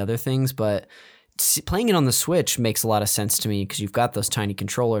or the other things, but playing it on the Switch makes a lot of sense to me, because you've got those tiny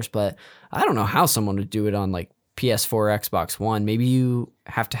controllers. But I don't know how someone would do it on like PS4 or Xbox One. Maybe you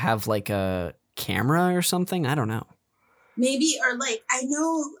have to have like a camera or something. I don't know. Maybe, or like, I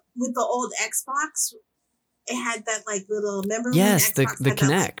know with the old Xbox, it had that like little, remember? Yes, the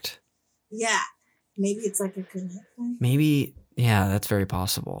Kinect. Yeah. Maybe it's like a Kinect thing. Maybe, yeah, that's very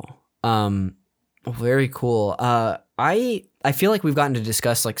possible. Very cool. I feel like we've gotten to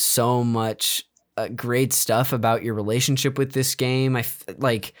discuss like so much great stuff about your relationship with this game.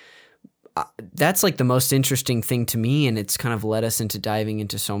 That's like the most interesting thing to me, and it's kind of led us into diving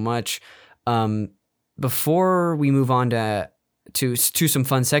into so much. Before we move on to some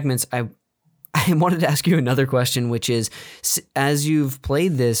fun segments, I wanted to ask you another question, which is, as you've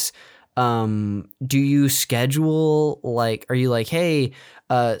played this, do you schedule, like, are you like, hey,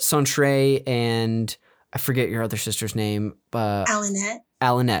 Sontre and I forget your other sister's name,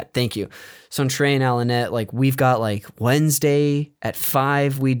 Alanette, thank you. Sontre and Alanette, like, we've got like Wednesday at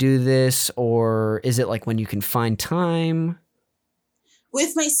 5 we do this, or is it like when you can find time?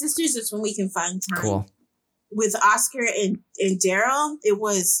 With my sisters, it's when we can find time. Cool. With Oscar and Daryl, it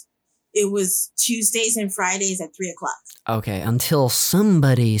was Tuesdays and Fridays at 3:00. Okay, until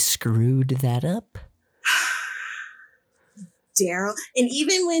somebody screwed that up. Daryl, and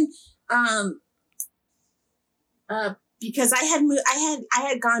even when because I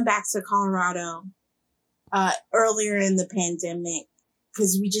had gone back to Colorado earlier in the pandemic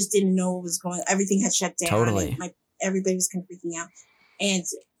because we just didn't know what was going on. Everything had shut down. Totally. Everybody was kind of freaking out. And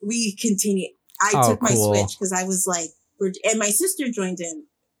we continued. I took my Switch because I was like, and my sister joined in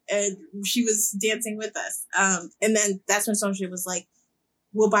and she was dancing with us. And then that's when Sonja was like,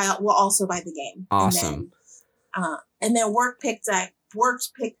 we'll also buy the game. Awesome. And then worked.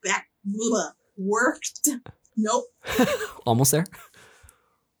 Nope. Almost there.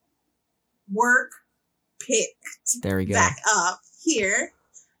 Work picked. There we go. Back up here.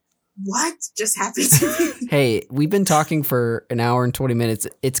 What just happened to me? Hey, we've been talking for an hour and 20 minutes.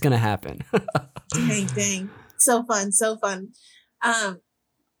 It's going to happen. Dang. So fun.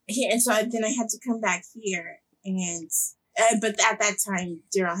 Here, and so then I had to come back here. But at that time,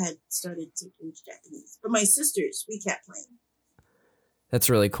 Daryl had started taking Japanese. But my sisters, we kept playing. That's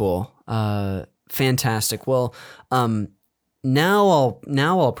really cool. Fantastic. Well, now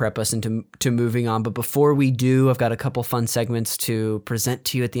I'll prep us into moving on. But before we do, I've got a couple fun segments to present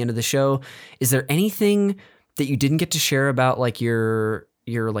to you at the end of the show. Is there anything that you didn't get to share about, like, your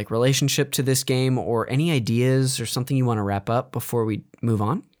like relationship to this game, or any ideas or something you want to wrap up before we move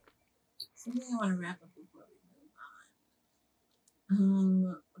on? Something I want to wrap up before we move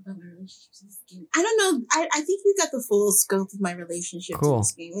on. About my relationship to this game. I don't know. I think you got the full scope of my relationship to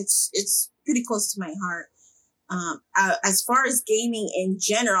this game. It's pretty close to my heart. As far as gaming in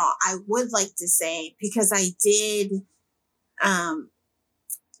general, I would like to say, because I did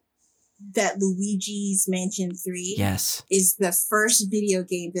that Luigi's Mansion 3 is the first video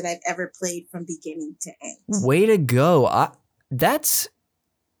game that I've ever played from beginning to end. Way to go. That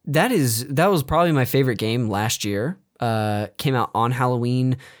was probably my favorite game last year. Came out on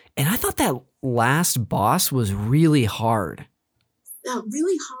Halloween, and I thought that last boss was really hard.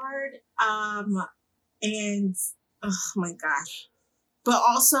 Really hard. And oh my gosh. But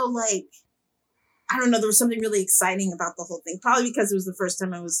also, like, I don't know, there was something really exciting about the whole thing. Probably because it was the first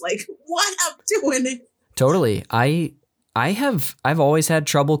time I was like, what? I'm doing it. Totally. I've always had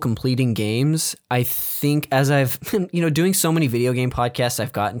trouble completing games. I think as I've, doing so many video game podcasts,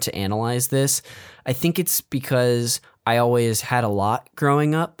 I've gotten to analyze this. I think it's because I always had a lot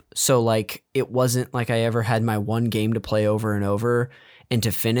growing up. So, like, it wasn't like I ever had my one game to play over and over and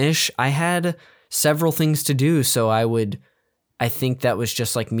to finish. I had several things to do. So I think that was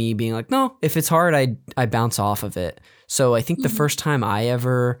just like me being like, no, if it's hard, I bounce off of it. So I think the first time I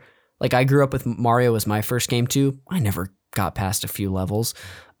ever, like, I grew up with Mario was my first game too. I never got past a few levels.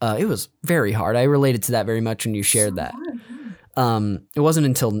 It was very hard. I related to that very much when you shared that. It wasn't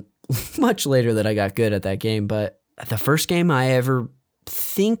until much later that I got good at that game, but the first game I ever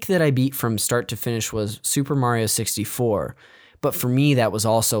think that I beat from start to finish was Super Mario 64. But for me, that was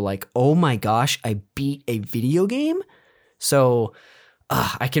also like, oh my gosh, I beat a video game? So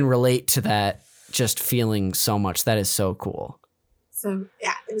I can relate to that just feeling so much. That is so cool. So,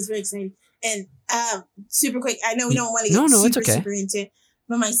 yeah, it was very exciting. And super quick, I know we don't want to get super into it,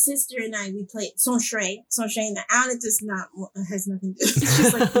 but my sister and I, we played Sonshre. And Anna has nothing to do.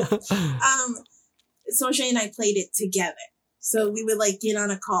 She's like, no. Sonshre and I played it together. So we would, like, get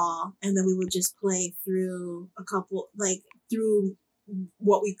on a call, and then we would just play through through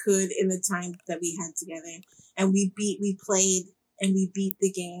what we could in the time that we had together. And we played and we beat the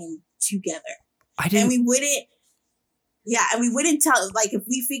game together. And we wouldn't tell, like, if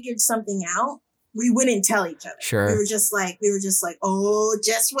we figured something out, we wouldn't tell each other. Sure. We were just like, oh,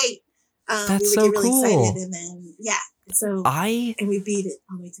 just wait. That's we would so get really cool. excited, and then, yeah. So, and we beat it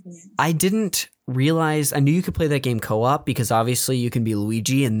all the way to the end. I didn't realize, I knew you could play that game co-op because obviously you can be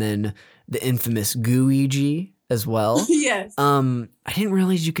Luigi and then the infamous Gooigi as well. Yes. I didn't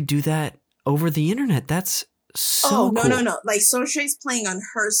realize you could do that over the internet. That's so cool. No. Like, Sonshre's playing on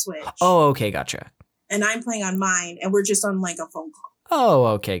her Switch. Oh, okay, gotcha. And I'm playing on mine, and we're just on, like, a phone call. Oh,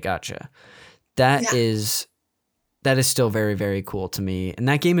 okay, gotcha. That is still very, very cool to me. And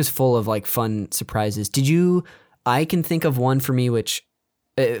that game is full of, like, fun surprises. I can think of one for me, which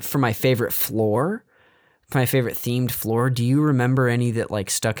for my favorite floor, for my favorite themed floor. Do you remember any that like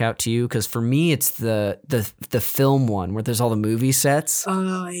stuck out to you? Because for me, it's the film one where there's all the movie sets.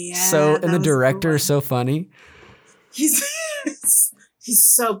 Oh yeah. So and the director is so funny. He's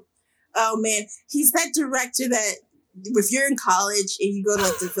so. Oh man, he's that director that if you're in college and you go to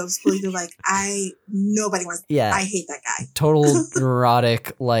like the film school, you're like, nobody wants. Yeah. I hate that guy. Total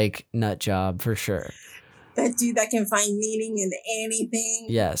neurotic like nut job for sure. That dude that can find meaning in anything.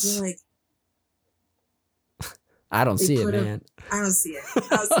 Yes. You're like, I don't see it, man. I don't see it.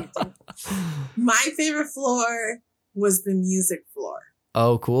 Dude. My favorite floor was the music floor.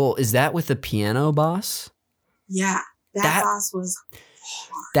 Oh, cool. Is that with the piano boss? Yeah. That boss was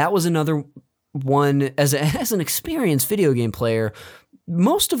hard. That was another one as an experienced video game player.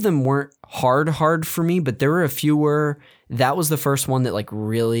 Most of them weren't hard for me, but there were a few where that was the first one that like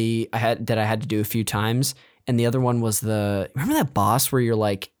really I had to do a few times. And the other one was remember that boss where you're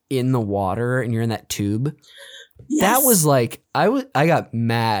like in the water and you're in that tube? Yes. That was like, I got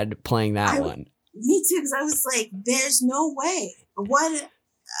mad playing that one. Me too, because I was like, there's no way. What?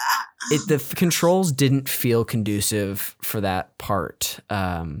 The controls didn't feel conducive for that part.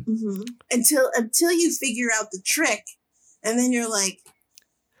 Until you figure out the trick, and then you're like,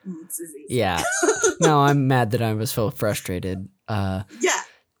 this is easy. Yeah. No, I'm mad that I was so frustrated. Yeah.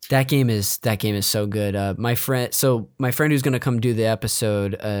 That game is so good. My friend who's going to come do the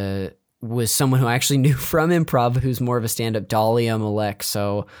episode was someone who I actually knew from improv, who's more of a stand-up, Dahlia Malek.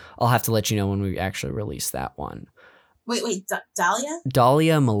 So I'll have to let you know when we actually release that one. Wait, Dahlia?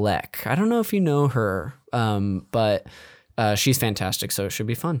 Dahlia Malek. I don't know if you know her, but she's fantastic, so it should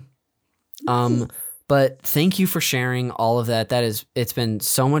be fun. But thank you for sharing all of that. It's been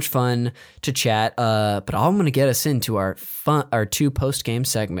so much fun to chat. But I'm going to get us into our two post-game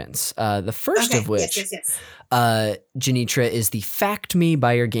segments. The first of which, Janitra, is the Fact Me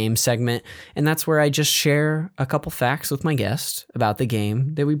by Your Game segment. And that's where I just share a couple facts with my guest about the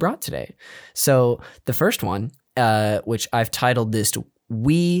game that we brought today. So the first one, which I've titled this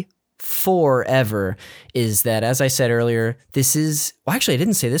We Forever, is that, as I said earlier, actually I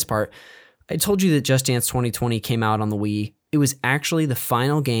didn't say this part. I told you that Just Dance 2020 came out on the Wii. It was actually the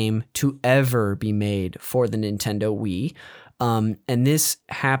final game to ever be made for the Nintendo Wii. And this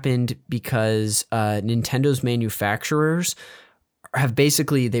happened because Nintendo's manufacturers have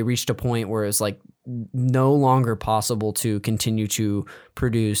they reached a point where it's like no longer possible to continue to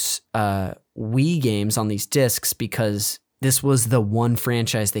produce Wii games on these discs because this was the one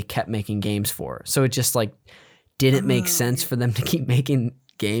franchise they kept making games for. So it just like didn't make sense for them to keep making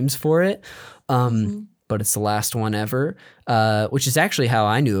games for it. But it's the last one ever, which is actually how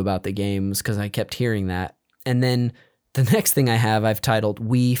I knew about the games because I kept hearing that. And then the next thing I've titled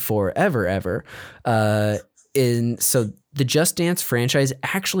We Forever Ever. So the Just Dance franchise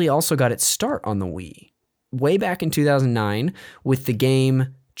actually also got its start on the Wii way back in 2009 with the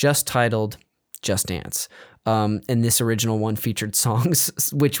game just titled Just Dance. And this original one featured songs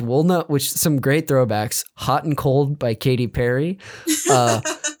which some great throwbacks. Hot and Cold by Katy Perry.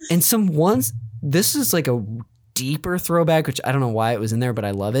 And some ones, this is like a deeper throwback, which I don't know why it was in there, but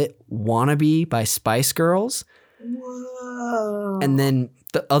I love it. Wannabe by Spice Girls. Whoa. And then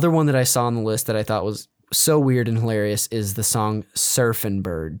the other one that I saw on the list that I thought was so weird and hilarious is the song Surfin'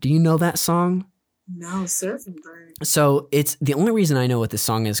 Bird. Do you know that song? No, Surfin' Bird. So it's the only reason I know what this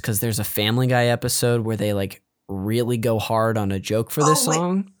song is because there's a Family Guy episode where they like really go hard on a joke for this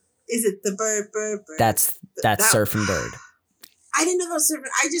song. Is it the bird? That's Surfin' Bird. I didn't know that was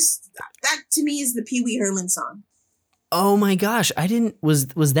Surfin'. That to me is the Pee Wee Herman song. Oh my gosh. I didn't, was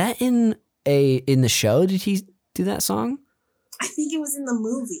that in the show? Did he do that song? I think it was in the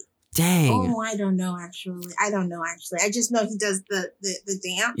movie. Dang. Oh, I don't know actually. I just know he does the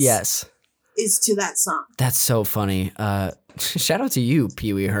dance. Yes. Is to that song. That's so funny. Shout out to you,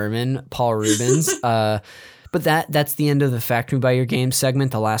 Pee Wee Herman, Paul Rubens. But that's the end of the Fact Me by Your Game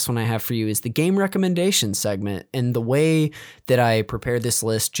segment. The last one I have for you is the game recommendation segment. And the way that I prepared this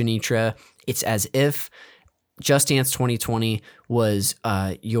list, Janitra, it's as if Just Dance 2020 was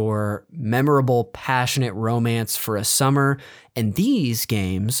your memorable, passionate romance for a summer. And these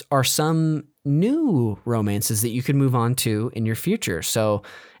games are some new romances that you can move on to in your future. So,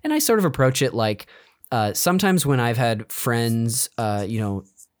 and I sort of approach it like sometimes when I've had friends,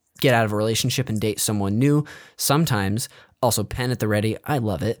 get out of a relationship and date someone new, sometimes, also pen at the ready, I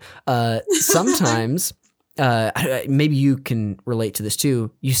love it. Sometimes, maybe you can relate to this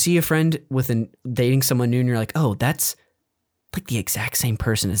too. You see a friend dating someone new and you're like, oh, that's like the exact same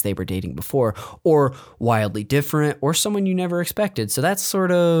person as they were dating before, or wildly different, or someone you never expected. So that's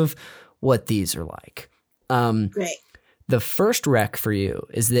sort of what these are like. Great. The first rec for you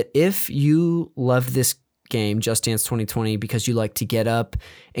is that if you love this game, Just Dance 2020, because you like to get up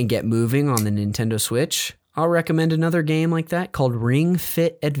and get moving on the Nintendo Switch, I'll recommend another game like that called Ring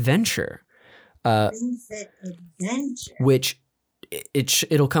Fit Adventure. Ring Fit Adventure. Which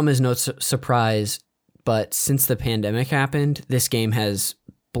it'll come as no surprise, but since the pandemic happened, this game has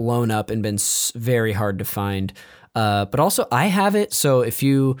blown up and been very hard to find. But also, I have it, so if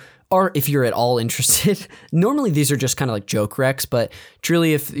you're at all interested, normally these are just kind of like joke recs, but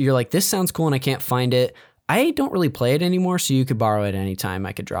truly, if you're like, this sounds cool and I can't find it, I don't really play it anymore, so you could borrow it anytime.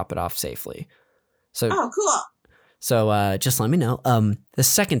 I could drop it off safely. So, oh, cool. So just let me know. The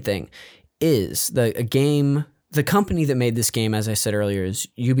second thing is the company that made this game, as I said earlier, is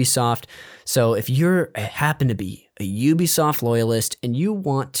Ubisoft. So if you happen to be a Ubisoft loyalist and you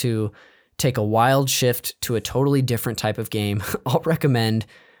want to take a wild shift to a totally different type of game, I'll recommend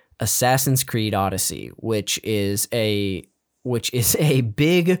Assassin's Creed Odyssey, which is a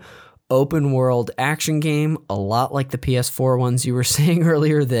big open world action game, a lot like the PS4 ones you were saying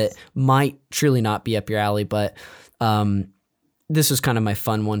earlier that might truly not be up your alley, but this was kind of my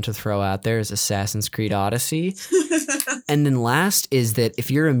fun one to throw out there, is Assassin's Creed Odyssey. And then last is that if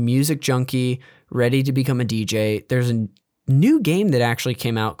you're a music junkie ready to become a DJ, there's a new game that actually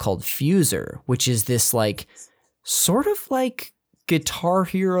came out called Fuser, which is this like sort of like Guitar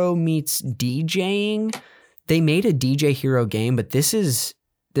Hero meets DJing. They made a DJ Hero game, but this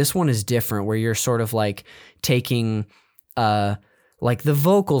one is different, where you're sort of like taking like the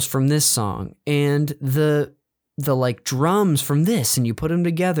vocals from this song and the like drums from this, and you put them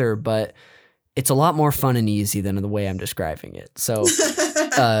together, but it's a lot more fun and easy than the way I'm describing it. So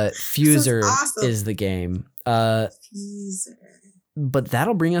Fuser awesome. Is the game. Fuser. But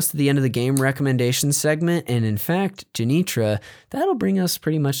that'll bring us to the end of the game recommendation segment. And in fact, Janitra, that'll bring us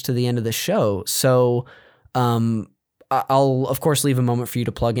pretty much to the end of the show. So I'll, of course, leave a moment for you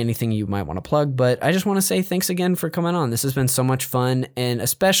to plug anything you might want to plug, but I just want to say thanks again for coming on. This has been so much fun, and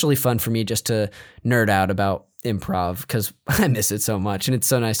especially fun for me just to nerd out about improv, because I miss it so much, and it's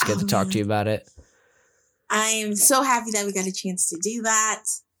so nice to get to talk to you about it. I'm so happy that we got a chance to do that.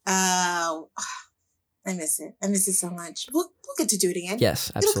 I miss it. I miss it so much. We'll get to do it again.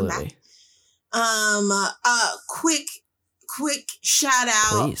 Yes, absolutely. Quick shout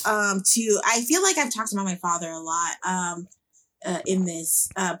out to, I feel like I've talked about my father a lot in this,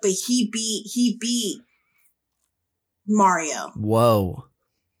 but he beat Mario. Whoa.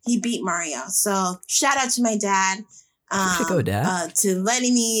 He beat Mario. So shout out to my dad. Go, Dad. To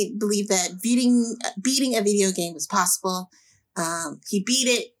letting me believe that beating a video game was possible. He beat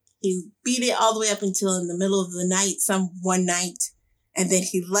it. He beat it all the way up until in the middle of the night, one night. And then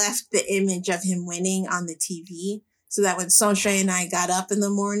he left the image of him winning on the TV, so that when Sonshai and I got up in the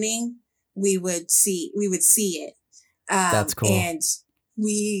morning, we would see it. That's cool. And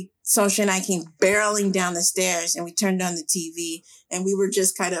Sonshai and I came barreling down the stairs, and we turned on the TV, and we were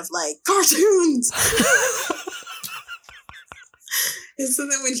just kind of like, cartoons! And so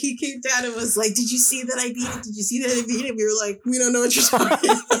then when he came down, it was like, did you see that I beat it? Did you see that I beat it? We were like, we don't know what you're talking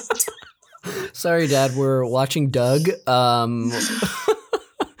about. Sorry, Dad. We're watching Doug.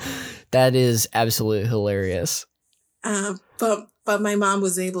 That is absolutely hilarious. But my mom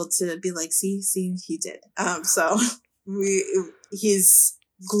was able to be like, see, he did. So his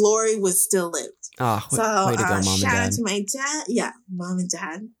glory was still lived. Oh, so way to go, Mom and Dad. Shout out to my dad. Yeah, Mom and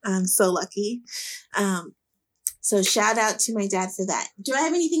Dad. I'm so lucky. So shout out to my dad for that. Do I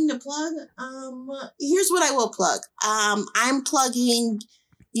have anything to plug? Here's what I will plug. I'm plugging,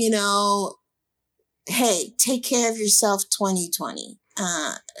 hey, take care of yourself 2020.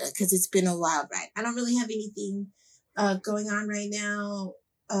 Because it's been a wild ride. I don't really have anything going on right now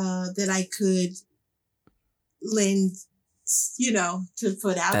that I could lend, to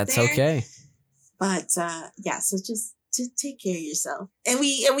put out there. That's okay. But yeah, so just to take care of yourself. And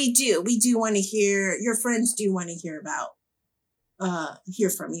we do want to hear, your friends do want to hear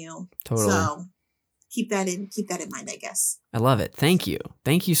from you. Totally. So keep that in mind, I guess. I love it. Thank you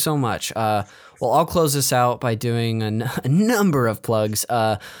so much. Well, I'll close this out by doing a number of plugs.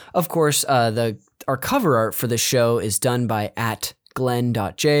 Of course, our cover art for the show is done by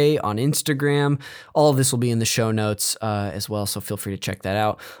 @glenn.j on Instagram. All of this will be in the show notes as well, so feel free to check that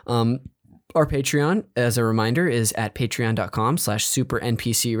out. Our Patreon, as a reminder, is at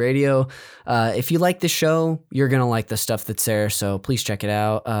patreon.com/supernpcradio. If you like the show, you're going to like the stuff that's there, so please check it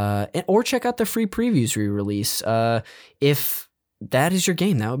out. Or check out the free previews we release. If that is your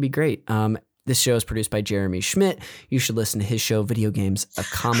game, that would be great. This show is produced by Jeremy Schmidt. You should listen to his show, Video Games, a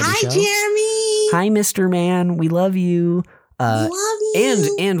Comedy Show. Hi, Jeremy! Hi, Mr. Man. We love you. Love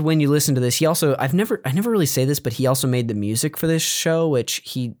you. And when you listen to this, he also I never really say this, but he also made the music for this show, which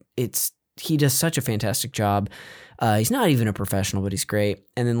he does such a fantastic job. He's not even a professional, but he's great.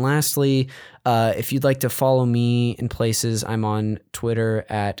 And then lastly, if you'd like to follow me in places, I'm on Twitter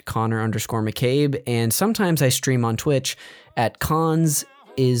at Connor_McCabe, and sometimes I stream on Twitch at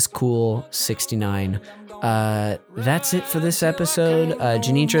ConsIsCool69. That's it for this episode.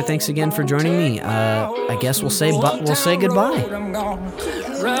 Janitra, thanks again for joining me. I guess we'll say goodbye.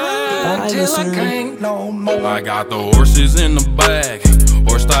 Bye, listener. I got the horses in the back,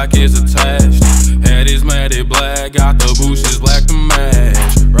 horse stock is attached. Head is matted black, got the bushes black to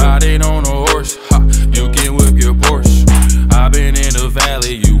match. Riding on a horse, ha, you can whip your Porsche. I been in the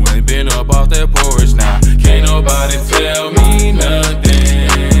valley, you ain't been up off that porch. Now, can't nobody tell me nothing.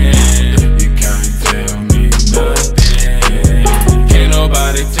 You can't tell me nothing. Can't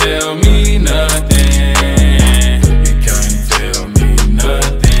nobody tell me nothing. You can't tell me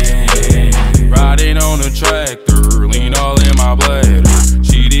nothing. Riding on a tractor, lean all in my bladder.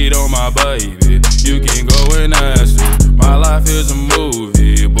 Cheated on my baby, you can go and ask her. My life is a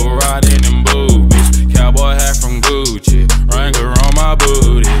movie, bull riding in boobies. Cowboy hat from Gucci, Wrangler on my boots.